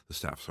the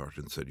staff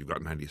sergeant said, "You've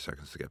got 90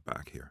 seconds to get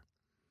back here."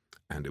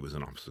 And it was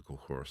an obstacle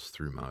course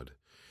through mud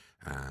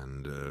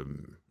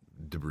and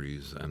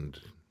debris and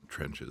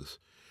trenches,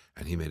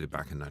 and he made it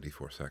back in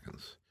 94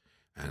 seconds.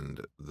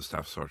 And the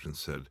staff sergeant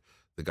said,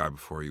 "The guy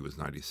before you was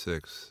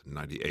 96,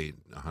 98,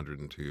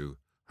 102,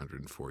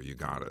 104, you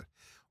got it."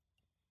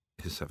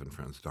 His 7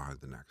 friends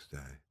died the next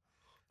day,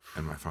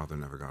 and my father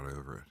never got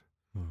over it.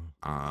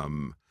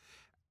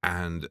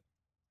 And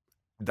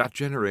that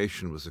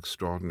generation was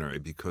extraordinary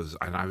because,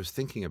 and I was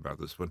thinking about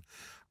this when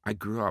I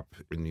grew up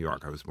in New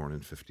York. I was born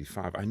in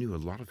 1955. I knew a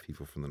lot of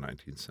people from the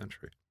 19th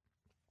century.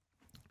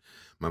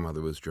 My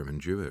mother was German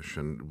Jewish,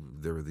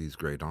 and there were these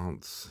great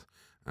aunts,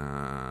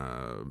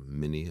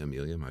 Minnie,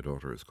 Amelia, my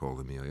daughter is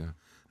called Amelia,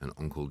 and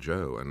Uncle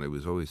Joe, and it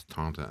was always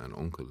Tante and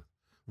Onkel.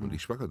 Und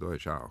ich spreche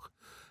Deutsch auch.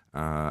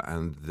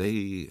 And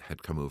they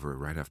had come over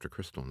right after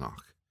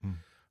Kristallnacht in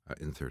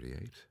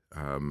 1938.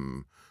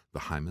 The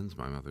Hymans,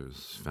 my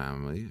mother's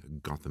family,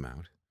 got them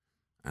out,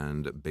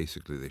 and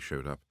basically they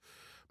showed up.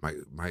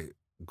 My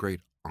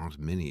great aunt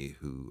Minnie,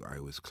 who I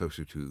was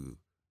closer to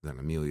than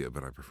Amelia,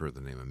 but I preferred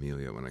the name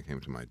Amelia when I came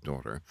to my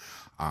daughter,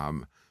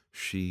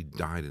 she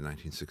died in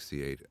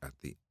 1968 at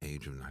the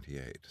age of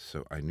 98.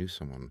 So I knew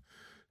someone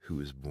who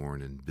was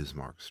born in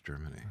Bismarck's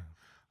Germany.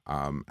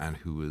 And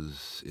who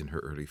was in her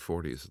early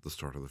 40s at the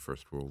start of the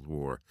First World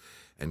War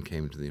and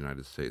came to the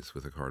United States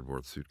with a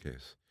cardboard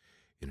suitcase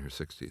in her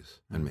 60s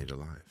and made a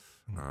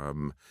life.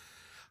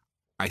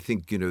 I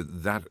think,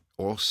 that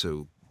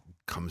also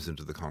comes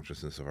into the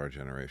consciousness of our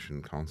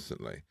generation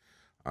constantly.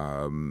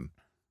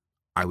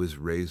 I was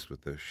raised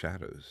with the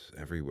shadows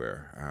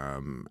everywhere,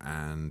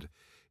 and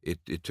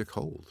it took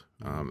hold,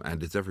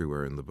 and it's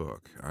everywhere in the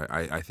book.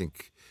 I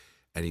think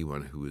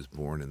anyone who was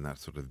born in that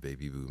sort of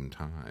baby boom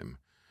time,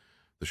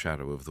 the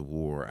shadow of the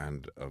war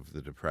and of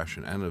the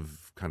Depression and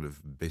of kind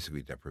of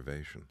basically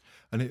deprivation.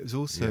 And it was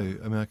also,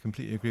 I mean, I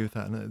completely agree with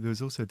that. And there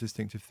was also a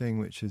distinctive thing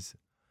which is,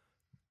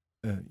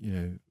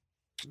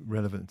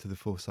 relevant to the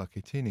four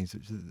Sacchettinis,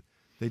 which is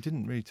they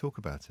didn't really talk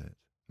about it.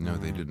 No,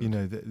 they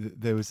didn't.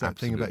 There was that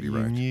thing about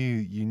Absolutely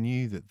you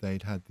knew that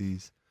they'd had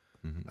these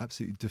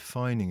absolutely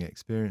defining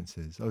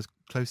experiences. I was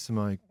close to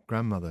my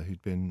grandmother who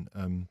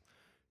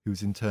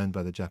was interned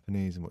by the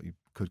Japanese in what you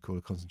could call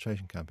a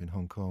concentration camp in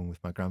Hong Kong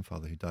with my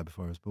grandfather who died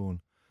before I was born.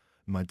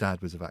 And my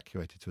dad was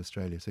evacuated to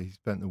Australia, so he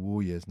spent the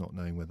war years not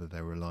knowing whether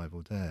they were alive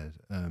or dead,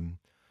 and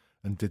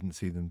didn't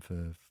see them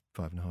for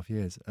 5.5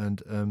 years.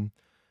 And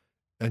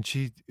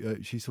she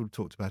sort of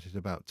talked about it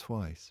about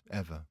twice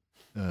ever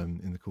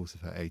in the course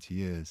of her 80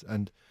 years,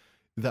 and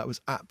that was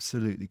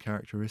absolutely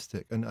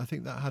characteristic. And I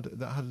think that had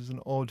an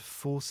odd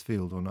force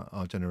field on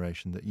our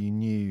generation, that you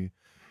knew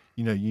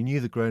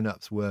the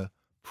grown-ups were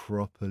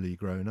properly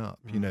grown up.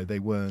 They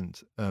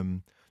weren't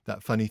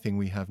that funny thing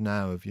we have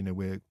now of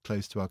we're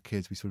close to our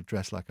kids, we sort of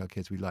dress like our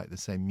kids, we like the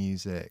same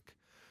music,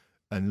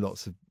 and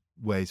lots of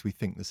ways we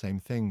think the same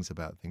things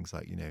about things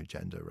like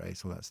gender,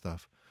 race, all that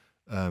stuff.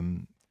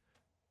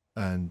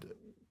 And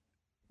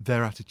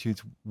their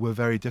attitudes were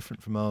very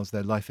different from ours.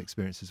 Their life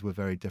experiences were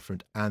very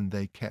different, and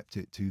they kept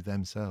it to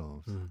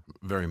themselves.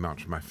 Very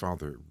much. My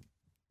father,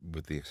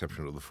 with the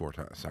exception of the Four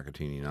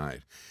Sacchettini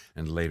Night,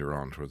 and later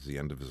on towards the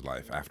end of his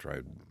life, after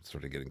I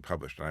started getting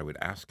published, I would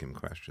ask him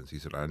questions. He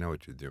said, "I know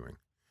what you're doing,"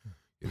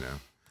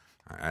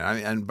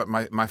 But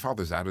my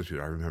father's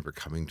attitude, I remember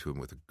coming to him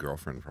with a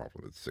girlfriend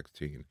problem at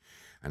 16,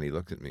 and he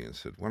looked at me and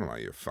said, "What am I,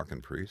 your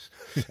fucking priest?"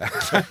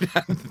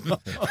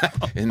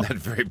 In that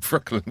very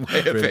Brooklyn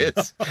way of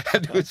his.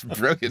 And it was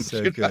brilliant.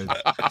 So good.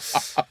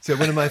 So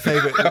one of my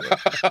favourite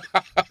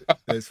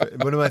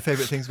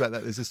things about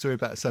that, there's a story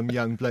about some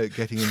young bloke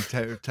getting in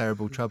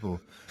terrible trouble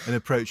and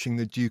approaching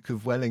the Duke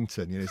of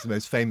Wellington. He's the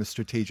most famous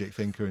strategic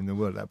thinker in the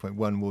world at that point,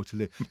 won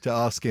Waterloo, to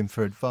ask him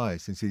for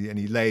advice. And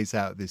he lays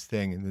out this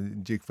thing, and the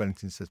Duke of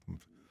Wellington says,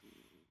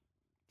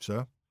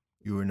 "Sir,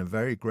 you are in a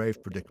very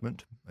grave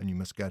predicament, and you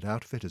must get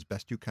out of it as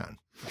best you can."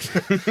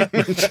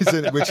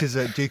 which is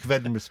a Duke of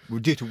Edinburgh,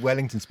 Duke of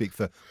Wellington speak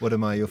for, "What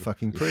am I, your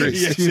fucking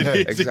priest?"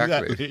 Yes,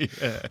 exactly.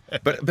 Yeah.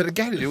 But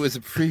again, it was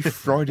a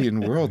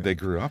pre-Freudian world they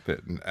grew up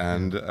in,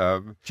 and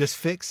just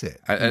fix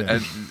it.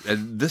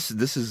 And this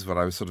is what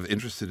I was sort of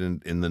interested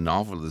in the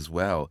novel as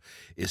well.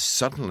 Is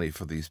suddenly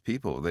for these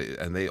people,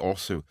 they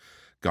also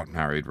got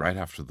married right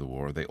after the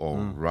war. They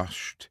all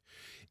rushed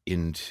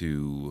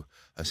into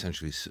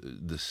essentially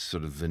this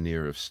sort of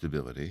veneer of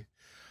stability,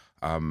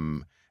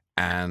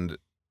 and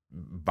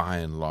by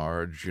and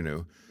large,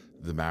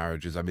 the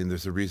marriages. I mean,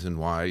 there's a reason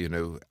why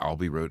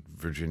Albee wrote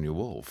Virginia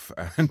Woolf,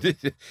 and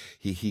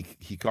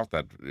he got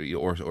that,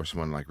 or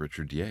someone like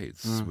Richard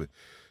Yates,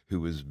 who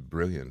was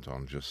brilliant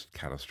on just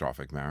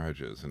catastrophic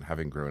marriages. And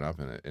having grown up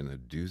in a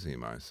doozy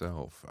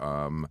myself,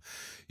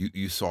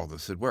 you saw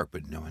this at work,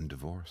 but no one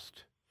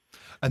divorced.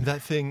 And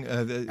that thing,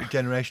 the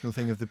generational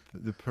thing of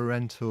the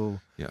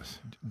parental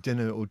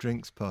dinner or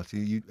drinks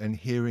party, and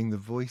hearing the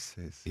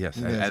voices. Yes,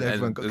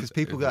 everyone got, because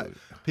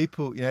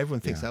everyone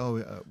thinks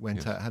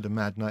went out, had a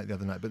mad night the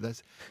other night, but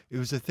it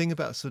was a thing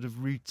about sort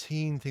of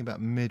routine thing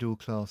about middle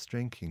class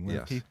drinking,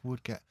 where people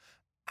would get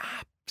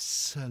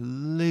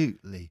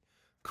absolutely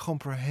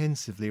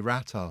comprehensively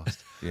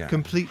rat-arsed,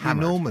 completely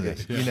Hammered. normally,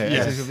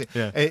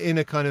 in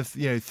a kind of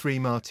 3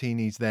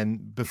 martinis,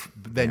 then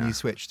you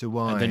switch to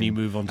wine, and then you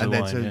move on to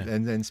wine,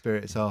 and then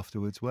spirits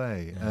afterwards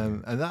way,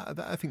 and that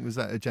I think was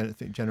that a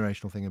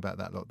generational thing about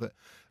that lot. But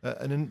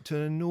and to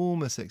an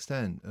enormous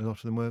extent, a lot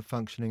of them were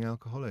functioning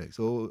alcoholics,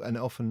 and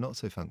often not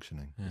so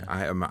functioning.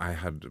 I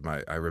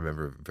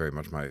remember very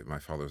much my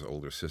father's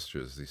older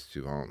sisters, these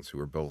 2 aunts, who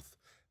were both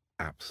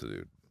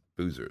absolute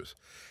boozers.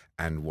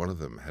 And one of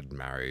them had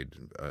married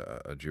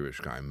a Jewish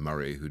guy,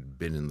 Murray, who'd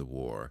been in the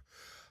war,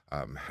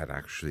 had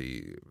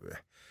actually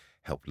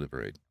helped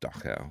liberate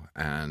Dachau.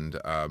 And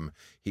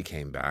he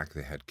came back.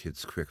 They had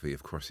kids quickly.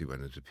 Of course, he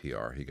went into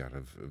PR. He got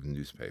of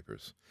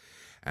newspapers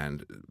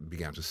and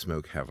began to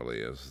smoke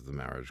heavily as the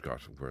marriage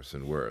got worse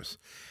and worse.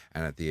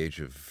 And at the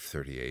age of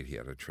 38, he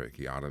had a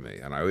tracheotomy.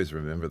 And I always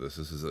remember this.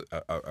 This is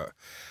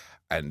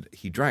and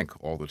he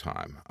drank all the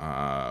time,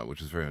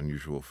 which is very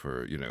unusual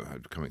for,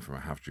 coming from a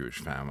half-Jewish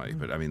family.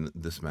 But, I mean,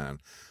 this man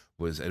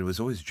it was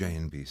always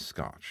J&B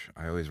Scotch.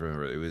 I always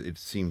remember it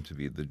seemed to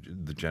be the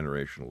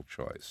generational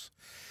choice.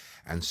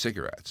 And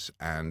cigarettes.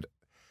 And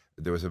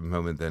there was a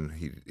moment then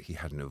he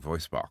had no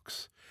voice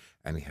box,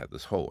 and he had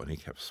this hole, and he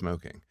kept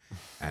smoking.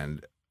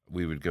 And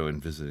we would go and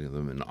visit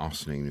them in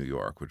Ossining, New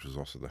York, which was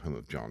also the home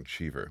of John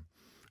Cheever,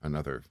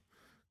 another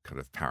kind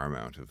of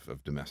paramount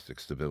of domestic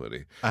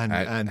stability.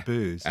 And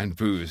booze. And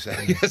booze,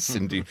 yes,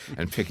 indeed.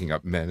 And picking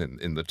up men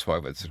in the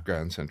toilets at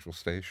Grand Central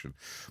Station.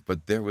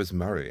 But there was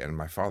Murray, and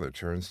my father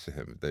turns to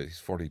him. He's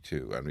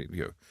 42. I mean,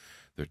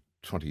 they're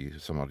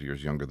 20-some-odd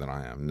years younger than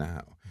I am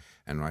now.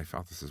 And my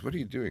father says, "What are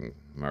you doing,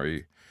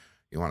 Murray?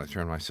 You want to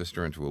turn my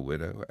sister into a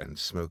widow?" And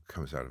smoke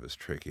comes out of his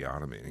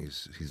tracheotomy. And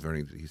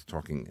he's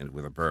talking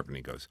with a burp, and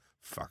he goes,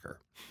 "Fuck her."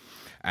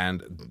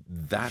 And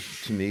that,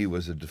 to me,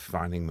 was a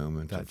defining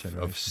moment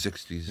of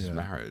 60s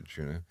marriage,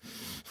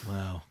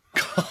 Wow.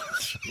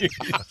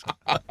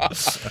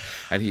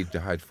 And he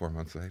died 4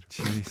 months later.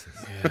 Jesus.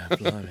 Yeah,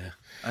 blimey.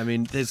 I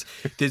mean,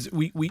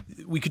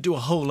 we could do a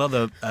whole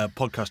other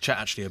podcast chat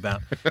actually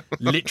about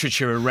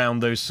literature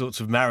around those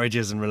sorts of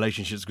marriages and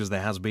relationships, because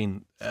there has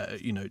been,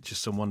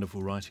 just some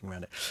wonderful writing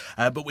around it.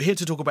 But we're here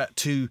to talk about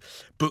two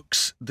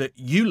books that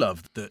you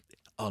love that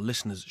our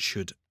listeners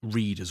should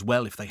read as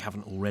well if they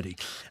haven't already.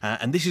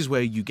 And this is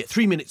where you get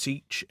 3 minutes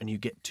each, and you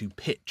get to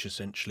pitch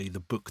essentially the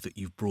book that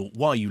you've brought,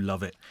 why you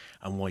love it,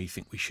 and why you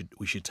think we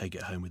should take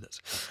it home with us.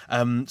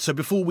 So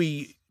before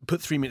we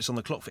put 3 minutes on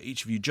the clock for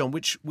each of you, John,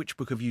 which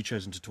book have you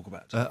chosen to talk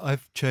about?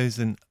 I've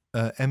chosen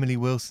Emily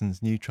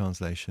Wilson's new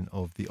translation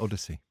of The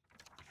Odyssey.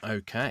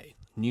 Okay,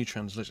 new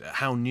translation.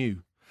 How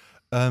new?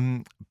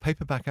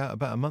 Paperback out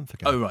about a month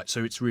ago. Oh, right.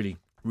 So it's really,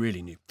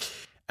 really new.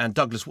 And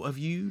Douglas, what have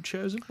you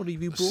chosen? What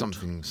have you brought?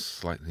 Something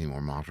slightly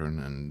more modern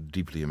and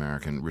deeply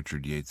American,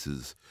 Richard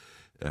Yates's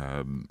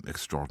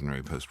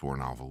extraordinary post-war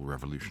novel,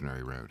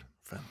 Revolutionary Road.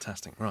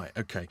 Fantastic. Right,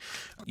 okay.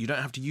 You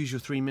don't have to use your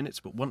 3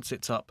 minutes, but once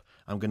it's up,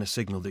 I'm going to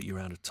signal that you're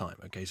out of time.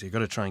 Okay, so you've got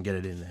to try and get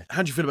it in there.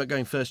 How do you feel about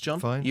going first, John?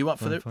 Fine. You up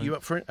for it? Fine. You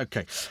up for it?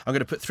 Okay. I'm going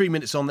to put 3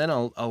 minutes on then.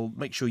 I'll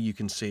make sure you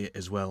can see it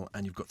as well.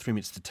 And you've got 3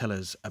 minutes to tell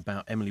us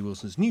about Emily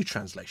Wilson's new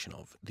translation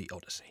of The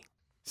Odyssey.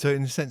 So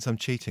in a sense, I'm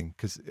cheating,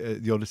 because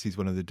The Odyssey is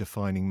one of the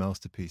defining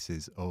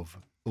masterpieces of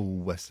all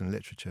Western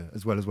literature,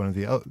 as well as one of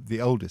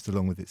the oldest,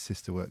 along with its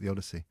sister work, The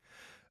Odyssey,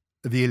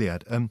 the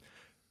Iliad.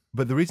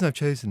 But the reason I've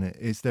chosen it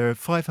is there are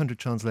 500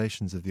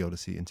 translations of The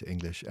Odyssey into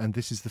English, and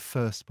this is the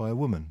first by a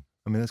woman.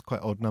 I mean, that's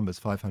quite odd numbers,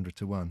 500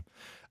 to 1.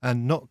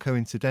 And not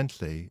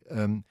coincidentally,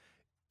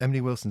 Emily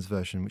Wilson's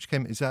version, which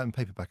is out in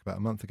paperback about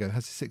a month ago,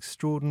 has this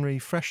extraordinary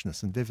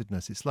freshness and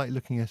vividness. It's like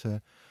looking at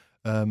a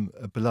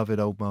beloved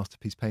old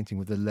masterpiece painting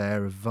with a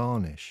layer of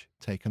varnish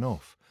taken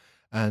off.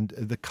 And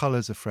the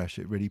colours are fresh.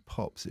 It really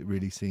pops. It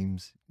really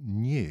seems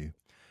new.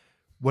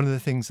 One of the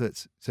things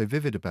that's so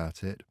vivid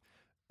about it,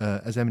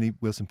 as Emily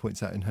Wilson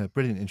points out in her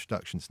brilliant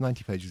introduction, it's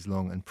 90 pages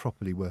long and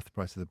properly worth the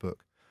price of the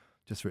book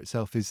just for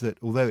itself, is that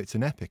although it's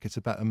an epic, it's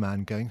about a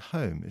man going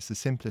home. It's the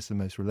simplest and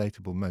most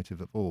relatable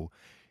motive of all.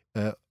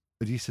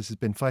 Odysseus has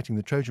been fighting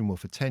the Trojan War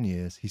for 10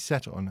 years. He's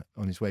set on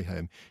his way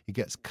home. He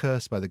gets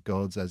cursed by the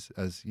gods,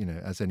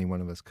 as any one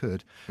of us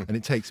could, and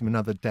it takes him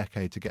another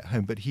decade to get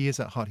home. But he is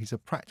at heart, he's a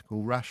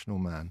practical, rational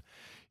man.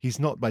 He's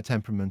not by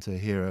temperament a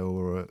hero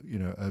or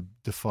a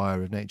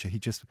defier of nature. He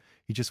just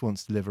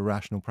wants to live a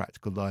rational,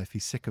 practical life.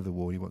 He's sick of the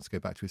war. He wants to go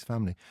back to his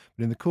family.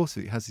 But in the course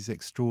of it, he has these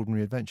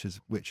extraordinary adventures,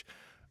 which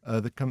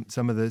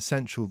some of the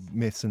central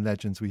myths and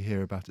legends we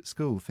hear about at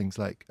school, things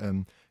like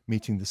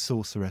meeting the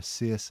sorceress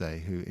Circe,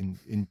 who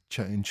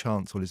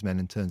enchants all his men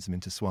and turns them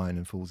into swine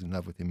and falls in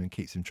love with him and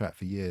keeps him trapped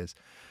for years.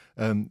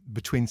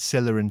 Between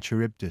Scylla and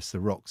Charybdis, the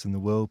rocks and the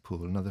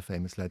whirlpool, another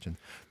famous legend.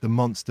 The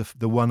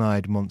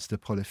one-eyed monster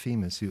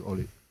Polyphemus,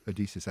 who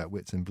Odysseus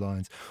outwits and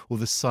blinds, or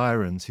the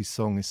sirens whose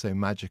song is so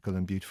magical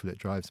and beautiful it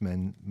drives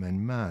men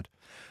mad.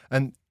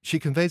 And she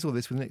conveys all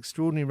this with an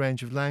extraordinary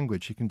range of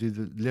language. She can do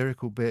the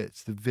lyrical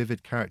bits, the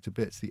vivid character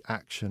bits, the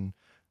action,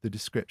 the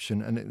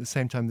description, and at the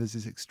same time there's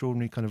this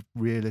extraordinary kind of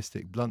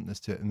realistic bluntness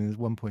to it. And there's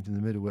one point in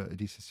the middle where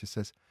Odysseus just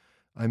says,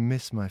 "I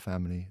miss my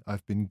family.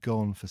 I've been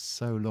gone for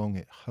so long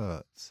it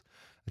hurts."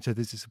 And so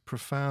there's this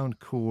profound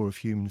core of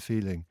human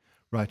feeling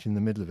right in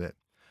the middle of it.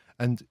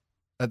 And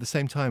at the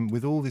same time,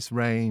 with all this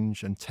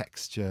range and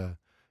texture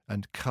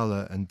and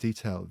colour and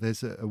detail,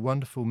 there's a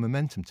wonderful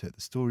momentum to it.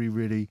 The story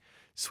really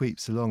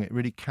sweeps along. It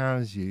really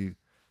carries you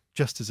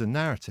just as a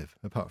narrative,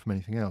 apart from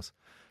anything else.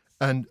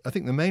 And I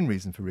think the main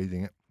reason for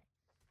reading it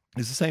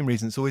is the same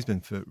reason it's always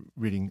been for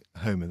reading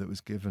Homer, that was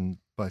given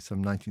by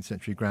some 19th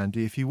century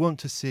grandee. If you want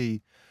to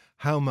see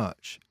how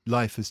much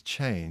life has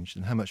changed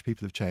and how much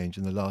people have changed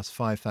in the last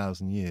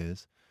 5,000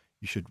 years,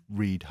 you should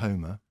read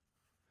Homer.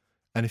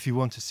 And if you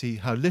want to see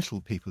how little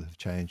people have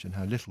changed and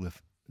how little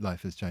of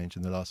life has changed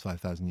in the last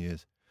 5,000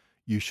 years,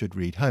 you should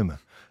read Homer.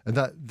 And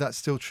that's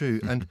still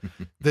true. And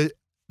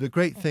the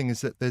great thing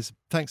is that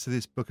thanks to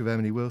this book of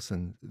Emily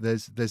Wilson,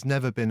 there's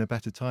never been a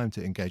better time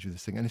to engage with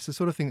this thing. And it's the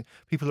sort of thing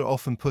people are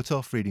often put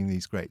off reading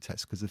these great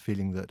texts because of the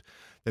feeling that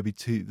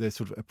they're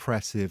sort of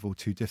oppressive or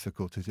too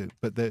difficult to do.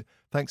 But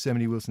thanks to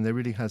Emily Wilson, there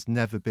really has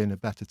never been a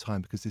better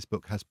time, because this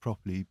book has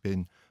properly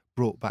been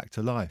brought back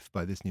to life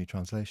by this new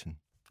translation.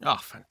 Oh,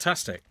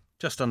 fantastic.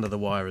 Just under the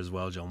wire as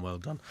well, John. Well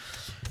done.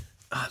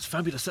 That's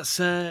fabulous.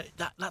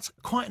 That's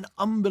quite an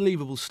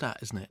unbelievable stat,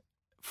 isn't it?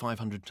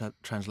 500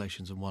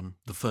 translations and one,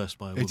 the first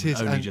by a woman. It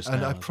is, only just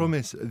and now, I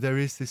promise there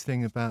is this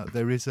thing about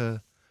there is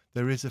a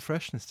there is a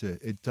freshness to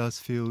it. It does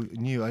feel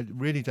new. I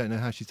really don't know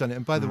how she's done it.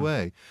 And by the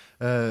way,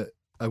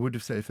 I would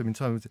have said if I'm in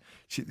time,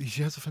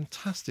 she has a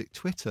fantastic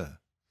Twitter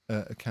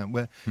account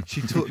where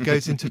she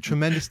goes into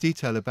tremendous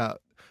detail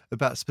about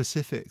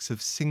specifics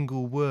of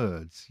single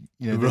words.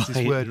 You know, there's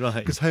this word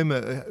because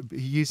Homer he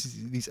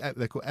uses these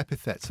they're called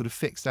epithets, sort of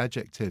fixed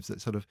adjectives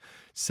that sort of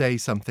say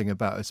something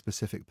about a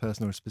specific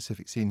person or a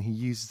specific scene. He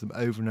uses them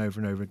over and over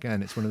and over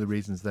again. It's one of the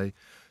reasons that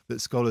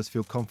scholars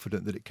feel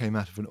confident that it came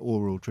out of an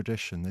oral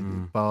tradition.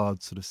 The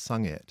bards sort of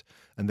sung it,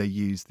 and they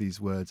used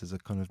these words as a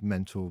kind of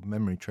mental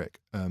memory trick.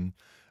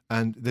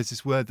 And there's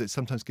this word that's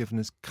sometimes given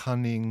as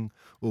cunning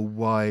or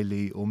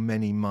wily or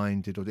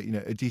many-minded, or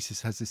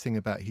Odysseus has this thing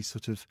about he's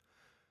sort of,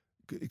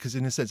 because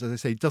in a sense, as I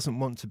say, he doesn't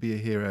want to be a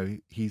hero.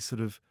 He's sort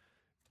of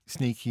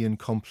sneaky and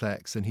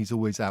complex, and he's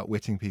always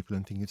outwitting people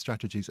and thinking of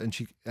strategies. And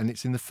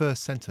it's in the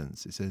first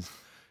sentence. It says,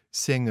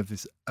 "Sing of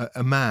this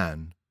a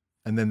man,"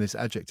 and then this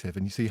adjective,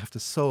 and so you have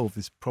to solve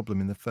this problem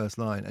in the first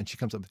line. And she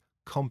comes up with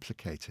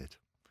complicated.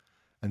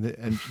 And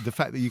the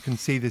fact that you can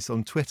see this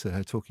on Twitter,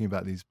 her talking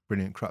about these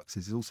brilliant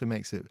cruxes, it also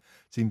makes it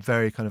seem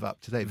very kind of up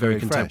to date, very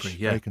contemporary, fresh,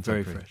 yeah, very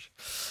contemporary. Very fresh.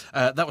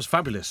 That was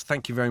fabulous.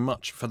 Thank you very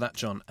much for that,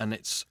 John. And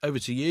it's over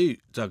to you,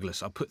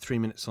 Douglas. I'll put 3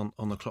 minutes on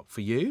the clock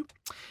for you,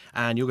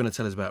 and you're going to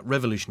tell us about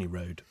Revolutionary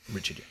Road,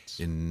 Richard Yates.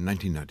 In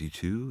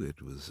 1992,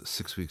 it was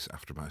 6 weeks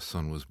after my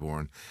son was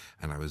born,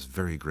 and I was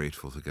very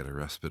grateful to get a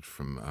respite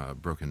from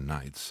Broken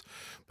Nights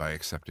by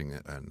accepting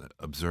an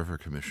observer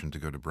commission to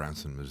go to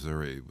Branson,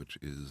 Missouri, which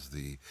is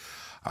the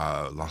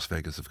Las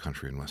Vegas of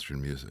country and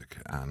Western music,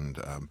 and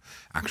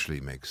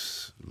actually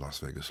makes Las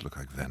Vegas look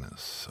like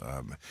Venice.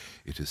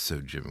 It is so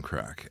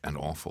gimcrack and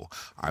awful.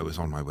 I was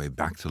on my way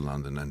back to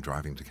London and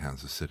driving to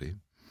Kansas City,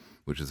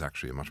 which is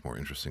actually a much more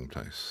interesting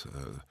place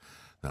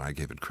than I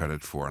gave it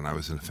credit for, and I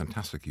was in a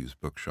fantastic used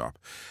bookshop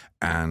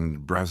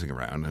and browsing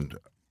around, and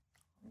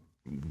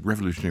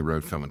Revolutionary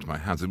Road fell into my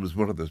hands. It was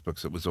one of those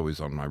books that was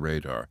always on my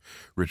radar.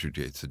 Richard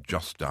Yates had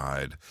just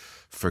died,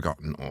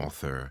 forgotten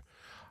author.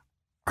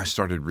 I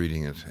started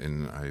reading it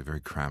in a very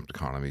cramped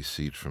economy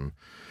seat from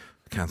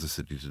Kansas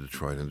City to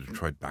Detroit and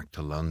Detroit back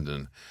to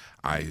London.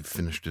 I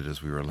finished it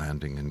as we were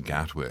landing in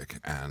Gatwick,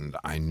 and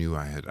I knew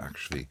I had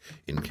actually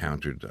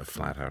encountered a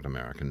flat-out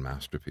American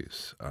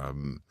masterpiece.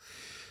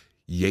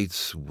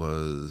 Yates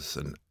was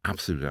an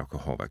absolute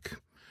alcoholic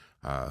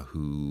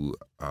who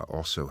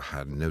also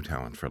had no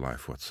talent for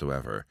life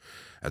whatsoever.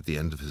 At the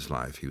end of his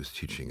life, he was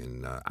teaching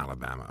in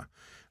Alabama.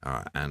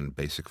 And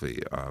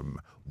basically,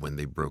 when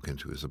they broke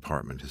into his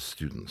apartment, his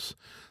students,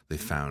 they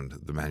found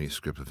the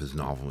manuscript of his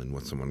novel in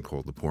what someone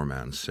called the poor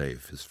man's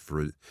safe,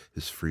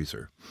 his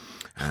freezer.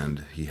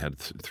 And he had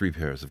 3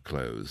 pairs of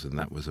clothes, and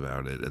that was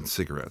about it, and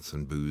cigarettes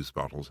and booze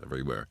bottles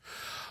everywhere.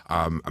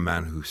 A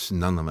man who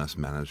nonetheless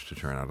managed to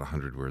turn out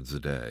 100 words a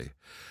day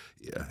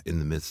in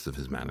the midst of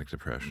his manic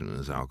depression and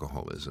his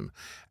alcoholism,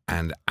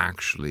 and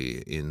actually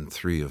in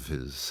 3 of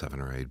his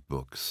 7 or 8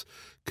 books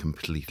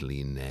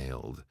completely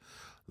nailed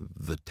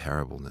the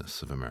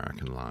terribleness of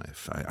American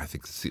life. I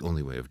think it's the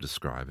only way of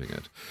describing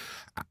it.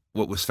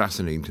 What was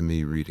fascinating to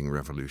me reading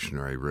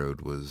Revolutionary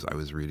Road was I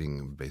was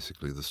reading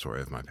basically the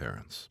story of my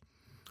parents.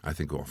 I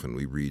think often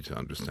we read to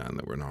understand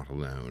that we're not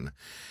alone.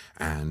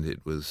 And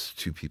it was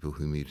 2 people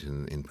who meet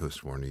in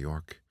post-war New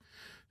York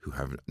who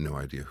have no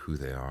idea who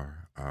they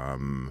are.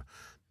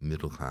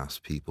 Middle-class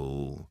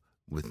people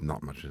with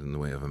not much in the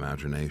way of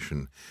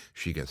imagination.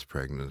 She gets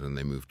pregnant and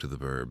they move to the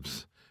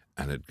burbs.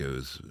 And it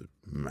goes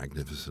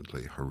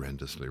magnificently,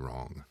 horrendously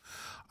wrong.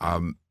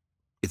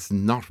 It's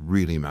not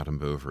really Madame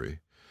Bovary,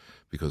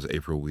 because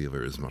April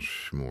Wheeler is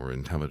much more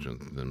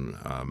intelligent than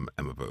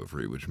Emma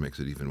Bovary, which makes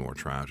it even more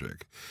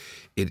tragic.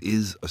 It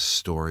is a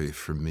story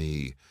for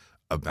me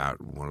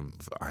about one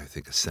of, I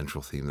think, a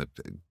central theme that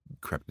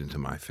crept into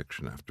my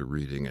fiction after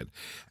reading it,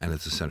 and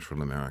it's a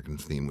Central American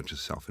theme, which is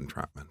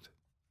self-entrapment,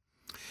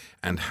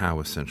 and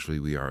how essentially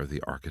we are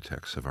the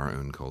architects of our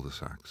own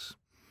cul-de-sacs.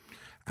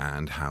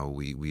 And how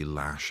we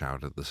lash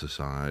out at the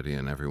society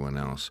and everyone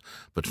else,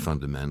 but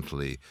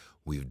fundamentally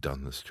we've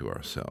done this to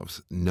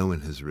ourselves. No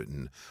one has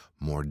written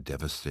more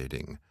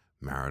devastating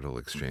marital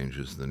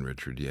exchanges than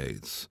Richard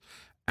Yates,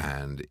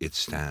 and it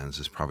stands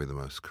as probably the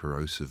most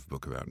corrosive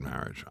book about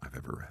marriage I've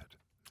ever read.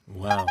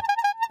 Wow.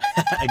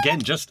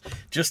 Again,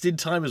 just in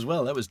time as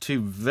well. That was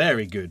 2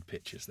 very good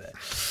pitches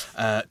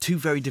there. 2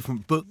 very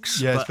different books.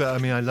 Yes, but I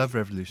mean, I love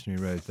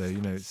Revolutionary Road, though. You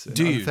know, it's an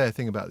unfair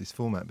thing about this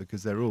format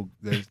because they're all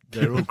great.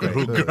 They're all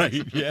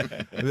great, yeah.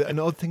 An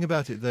odd thing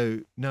about it, though,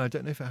 no, I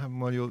don't know if it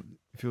happened while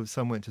if your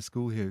son went to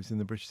school here, who's in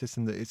the British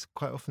system, that it's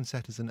quite often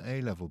set as an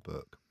A-level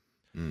book.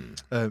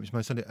 Which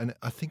my son did, and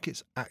I think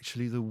it's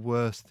actually the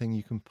worst thing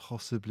you can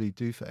possibly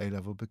do for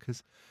A-level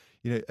because,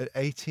 you know, at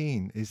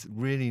 18 is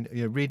really,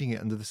 you know, reading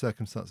it under the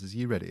circumstances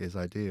you read it is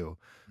ideal.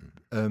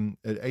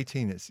 At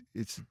 18,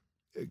 it's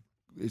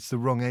the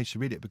wrong age to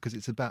read it because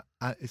it's about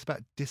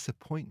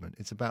disappointment.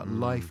 It's about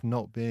life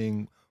not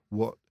being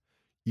what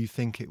you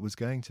think it was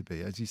going to be.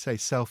 As you say,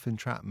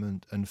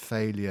 self-entrapment and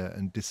failure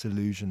and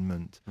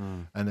disillusionment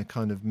and a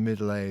kind of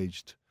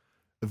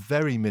a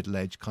very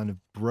middle-aged kind of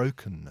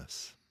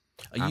brokenness.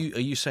 Are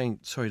you saying?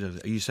 Sorry,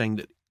 Douglas, are you saying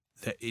that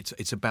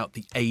it's about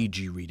the age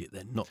you read it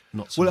then, not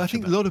so Well, much I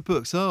think about... a lot of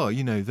books are, that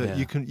Yeah.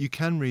 you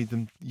can read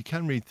them. You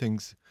can read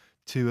things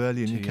too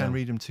early, and Too you can young.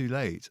 read them too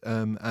late.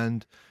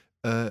 And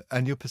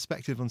your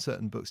perspective on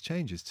certain books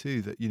changes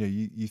too. That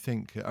you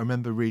think. I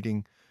remember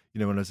reading,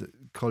 when I was at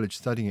college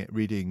studying it,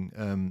 reading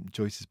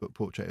Joyce's book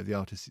Portrait of the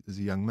Artist as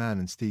a Young Man,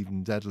 and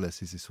Stephen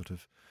Dedalus is this sort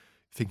of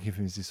thinking of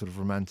him as this sort of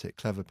romantic,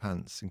 clever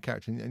pants and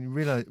character, and you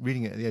realize,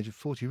 reading it at the age of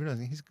 40,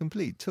 realizing he's a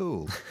complete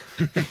tool.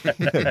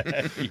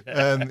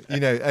 And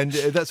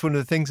that's one of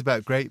the things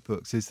about great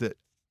books is that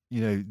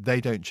they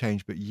don't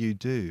change, but you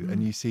do,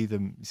 and you see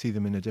them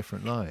in a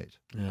different light.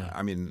 Yeah.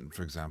 I mean,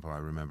 for example, I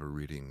remember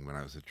reading when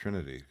I was at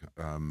Trinity,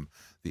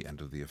 The End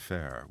of the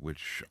Affair,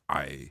 which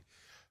I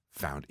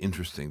found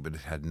interesting, but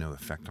it had no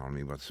effect on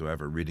me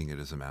whatsoever. Reading it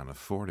as a man of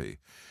 40,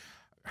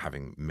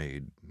 having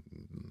made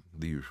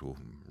the usual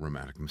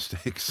romantic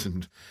mistakes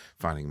and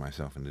finding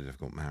myself in a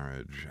difficult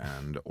marriage,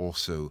 and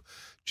also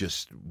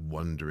just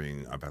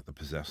wondering about the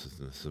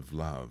possessiveness of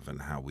love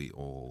and how we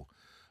all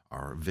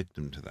are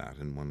victim to that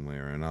in one way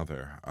or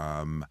another.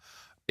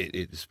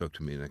 It spoke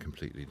to me in a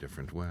completely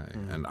different way.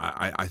 And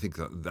I think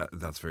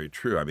that's very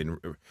true. I mean,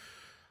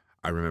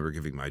 I remember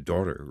giving my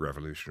daughter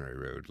Revolutionary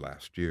Road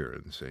last year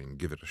and saying,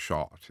 give it a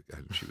shot.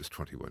 And she was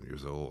 21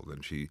 years old.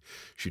 And she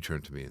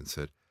turned to me and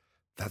said,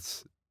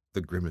 that's the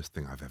grimmest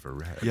thing I've ever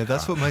read. Yeah,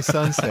 that's what my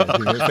son said.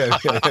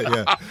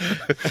 Yeah.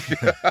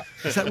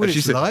 Is that what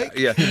it's like?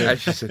 Yeah, and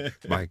she said,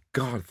 "My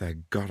God,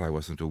 thank God I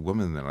wasn't a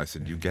woman then." I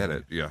said, "You get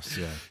it, yes,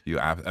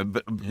 Yeah.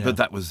 But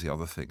that was the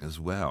other thing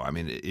as well. I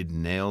mean, it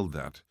nailed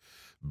that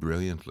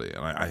brilliantly,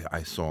 and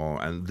I saw,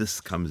 and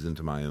this comes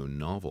into my own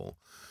novel,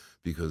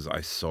 because I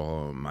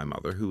saw my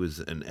mother, who was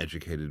an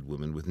educated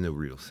woman with no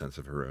real sense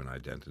of her own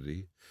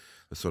identity,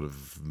 a sort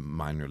of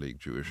minor league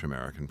Jewish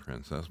American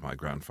princess. My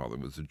grandfather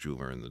was a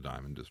jeweler in the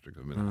Diamond District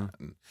of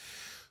Manhattan,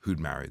 who'd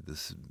married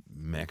this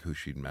mech who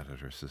she'd met at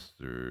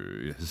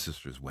his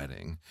sister's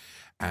wedding,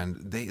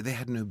 and they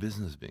had no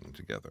business being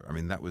together. I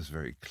mean, that was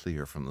very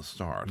clear from the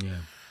start.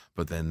 Yeah.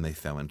 But then they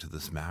fell into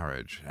this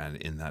marriage, and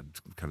in that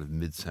kind of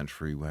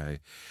mid-century way,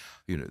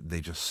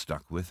 they just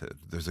stuck with it.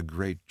 There's a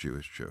great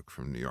Jewish joke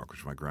from New York,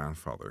 which my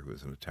grandfather, who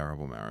was in a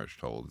terrible marriage,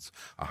 told. It's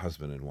a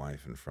husband and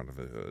wife in front of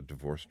a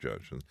divorce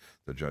judge, and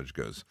the judge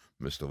goes,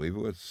 "Mr.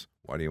 Leibowitz,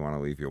 why do you want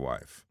to leave your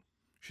wife?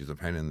 She's a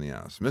pain in the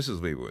ass. Mrs.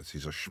 Leibowitz,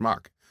 he's a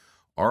schmuck.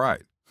 All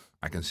right,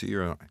 I can see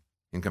you're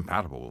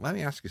incompatible. Let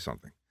me ask you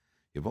something.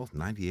 You're both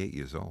 98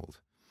 years old.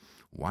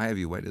 Why have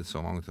you waited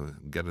so long to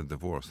get a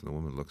divorce?" And the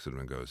woman looks at him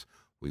and goes,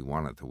 "We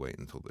wanted to wait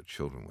until the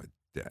children were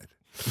dead."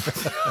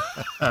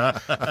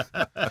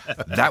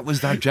 That was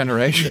that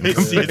generation.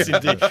 Yes,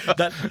 indeed.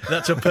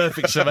 That's a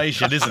perfect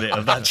summation, isn't it,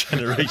 of that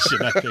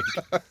generation, I think.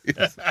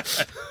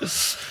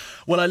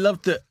 Well, I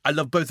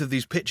love both of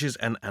these pictures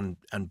and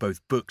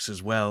both books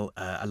as well.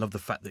 I love the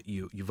fact that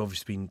you've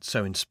obviously been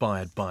so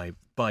inspired by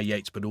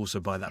Yeats, but also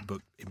by that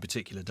book in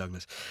particular,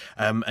 Douglas.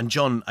 And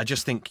John, I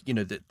just think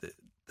that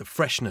the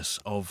freshness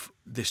of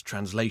this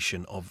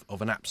translation of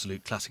an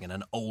absolute classic and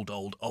an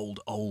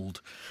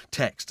old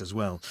text as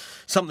well.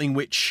 Something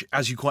which,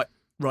 as you quite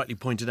rightly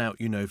pointed out,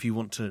 if you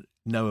want to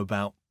know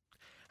about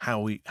how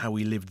we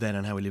lived then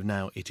and how we live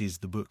now, it is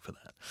the book for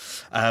that.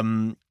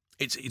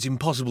 It's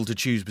impossible to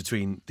choose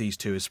between these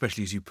two,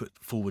 especially as you put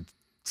forward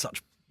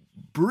such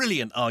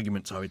brilliant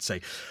arguments, I would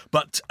say.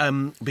 But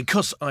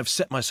because I've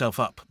set myself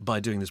up by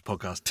doing this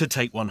podcast to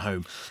take one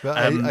home. But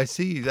I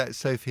see that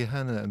Sophie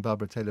Hannah and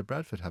Barbara Taylor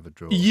Bradford have a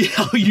draw.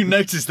 Yeah, you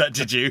noticed that,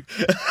 did you?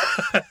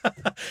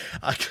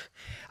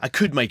 I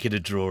could make it a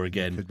draw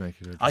again. Could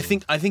make it a draw. I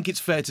think it's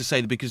fair to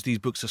say that because these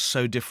books are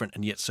so different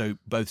and yet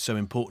both so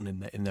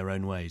important in their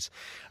own ways.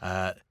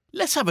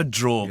 Let's have a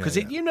draw, because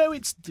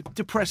it's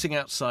depressing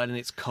outside and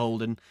it's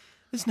cold, and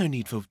there's no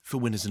need for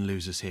winners and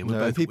losers here.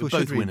 We're both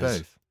winners.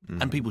 Both.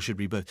 And people should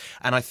read both.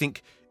 And I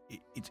think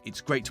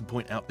it's great to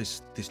point out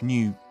this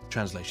new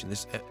translation,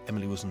 this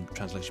Emily Wilson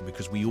translation,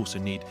 because we also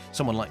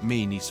someone like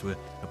me needs to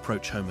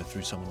approach Homer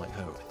through someone like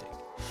her, I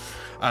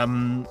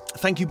think.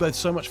 Thank you both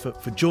so much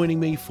for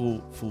joining me,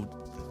 for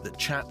the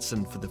chats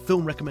and for the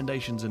film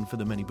recommendations and for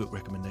the many book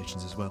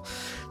recommendations as well.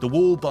 The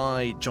Wall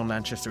by John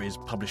Lanchester is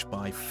published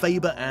by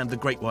Faber, and The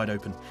Great Wide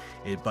Open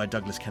by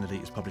Douglas Kennedy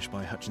is published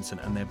by Hutchinson,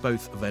 and they're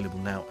both available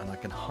now, and I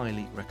can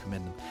highly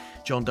recommend them.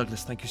 John,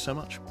 Douglas, thank you so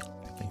much.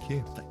 Thank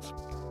you. Thanks.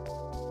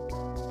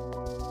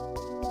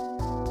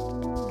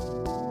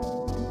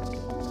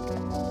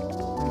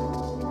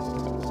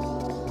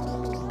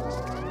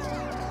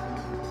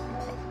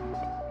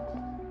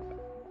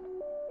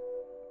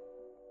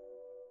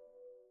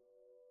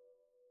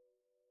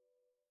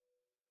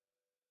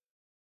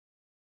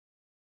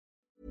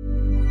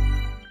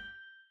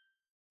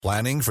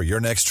 Planning for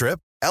your next trip?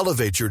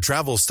 Elevate your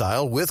travel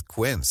style with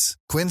Quince.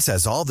 Quince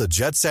has all the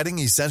jet-setting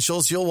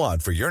essentials you'll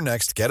want for your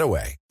next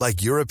getaway,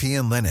 like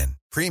European linen,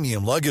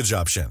 premium luggage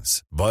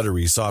options,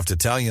 buttery soft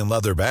Italian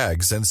leather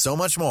bags, and so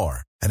much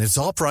more. And it's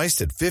all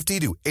priced at 50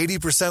 to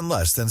 80%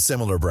 less than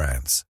similar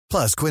brands.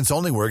 Plus, Quince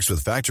only works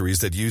with factories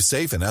that use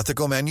safe and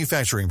ethical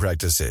manufacturing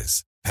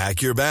practices.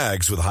 Pack your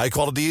bags with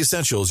high-quality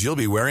essentials you'll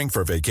be wearing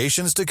for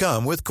vacations to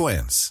come with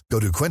Quince. Go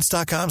to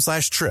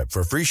quince.com/trip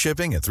for free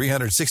shipping and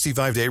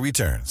 365-day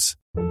returns.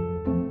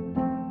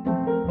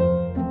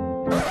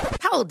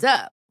 Hold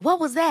up. What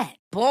was that?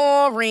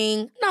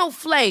 Boring. No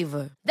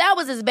flavor. That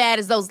was as bad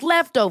as those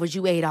leftovers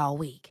you ate all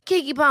week.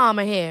 Keke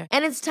Palmer here,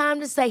 and it's time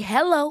to say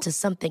hello to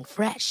something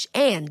fresh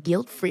and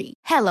guilt-free.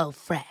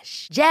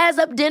 HelloFresh. Jazz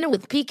up dinner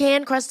with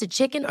pecan-crusted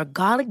chicken or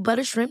garlic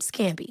butter shrimp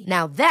scampi.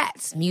 Now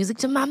that's music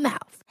to my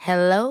mouth.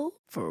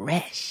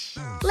 HelloFresh.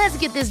 Let's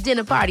get this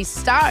dinner party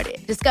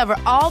started. Discover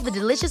all the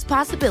delicious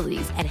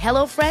possibilities at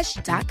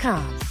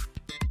HelloFresh.com.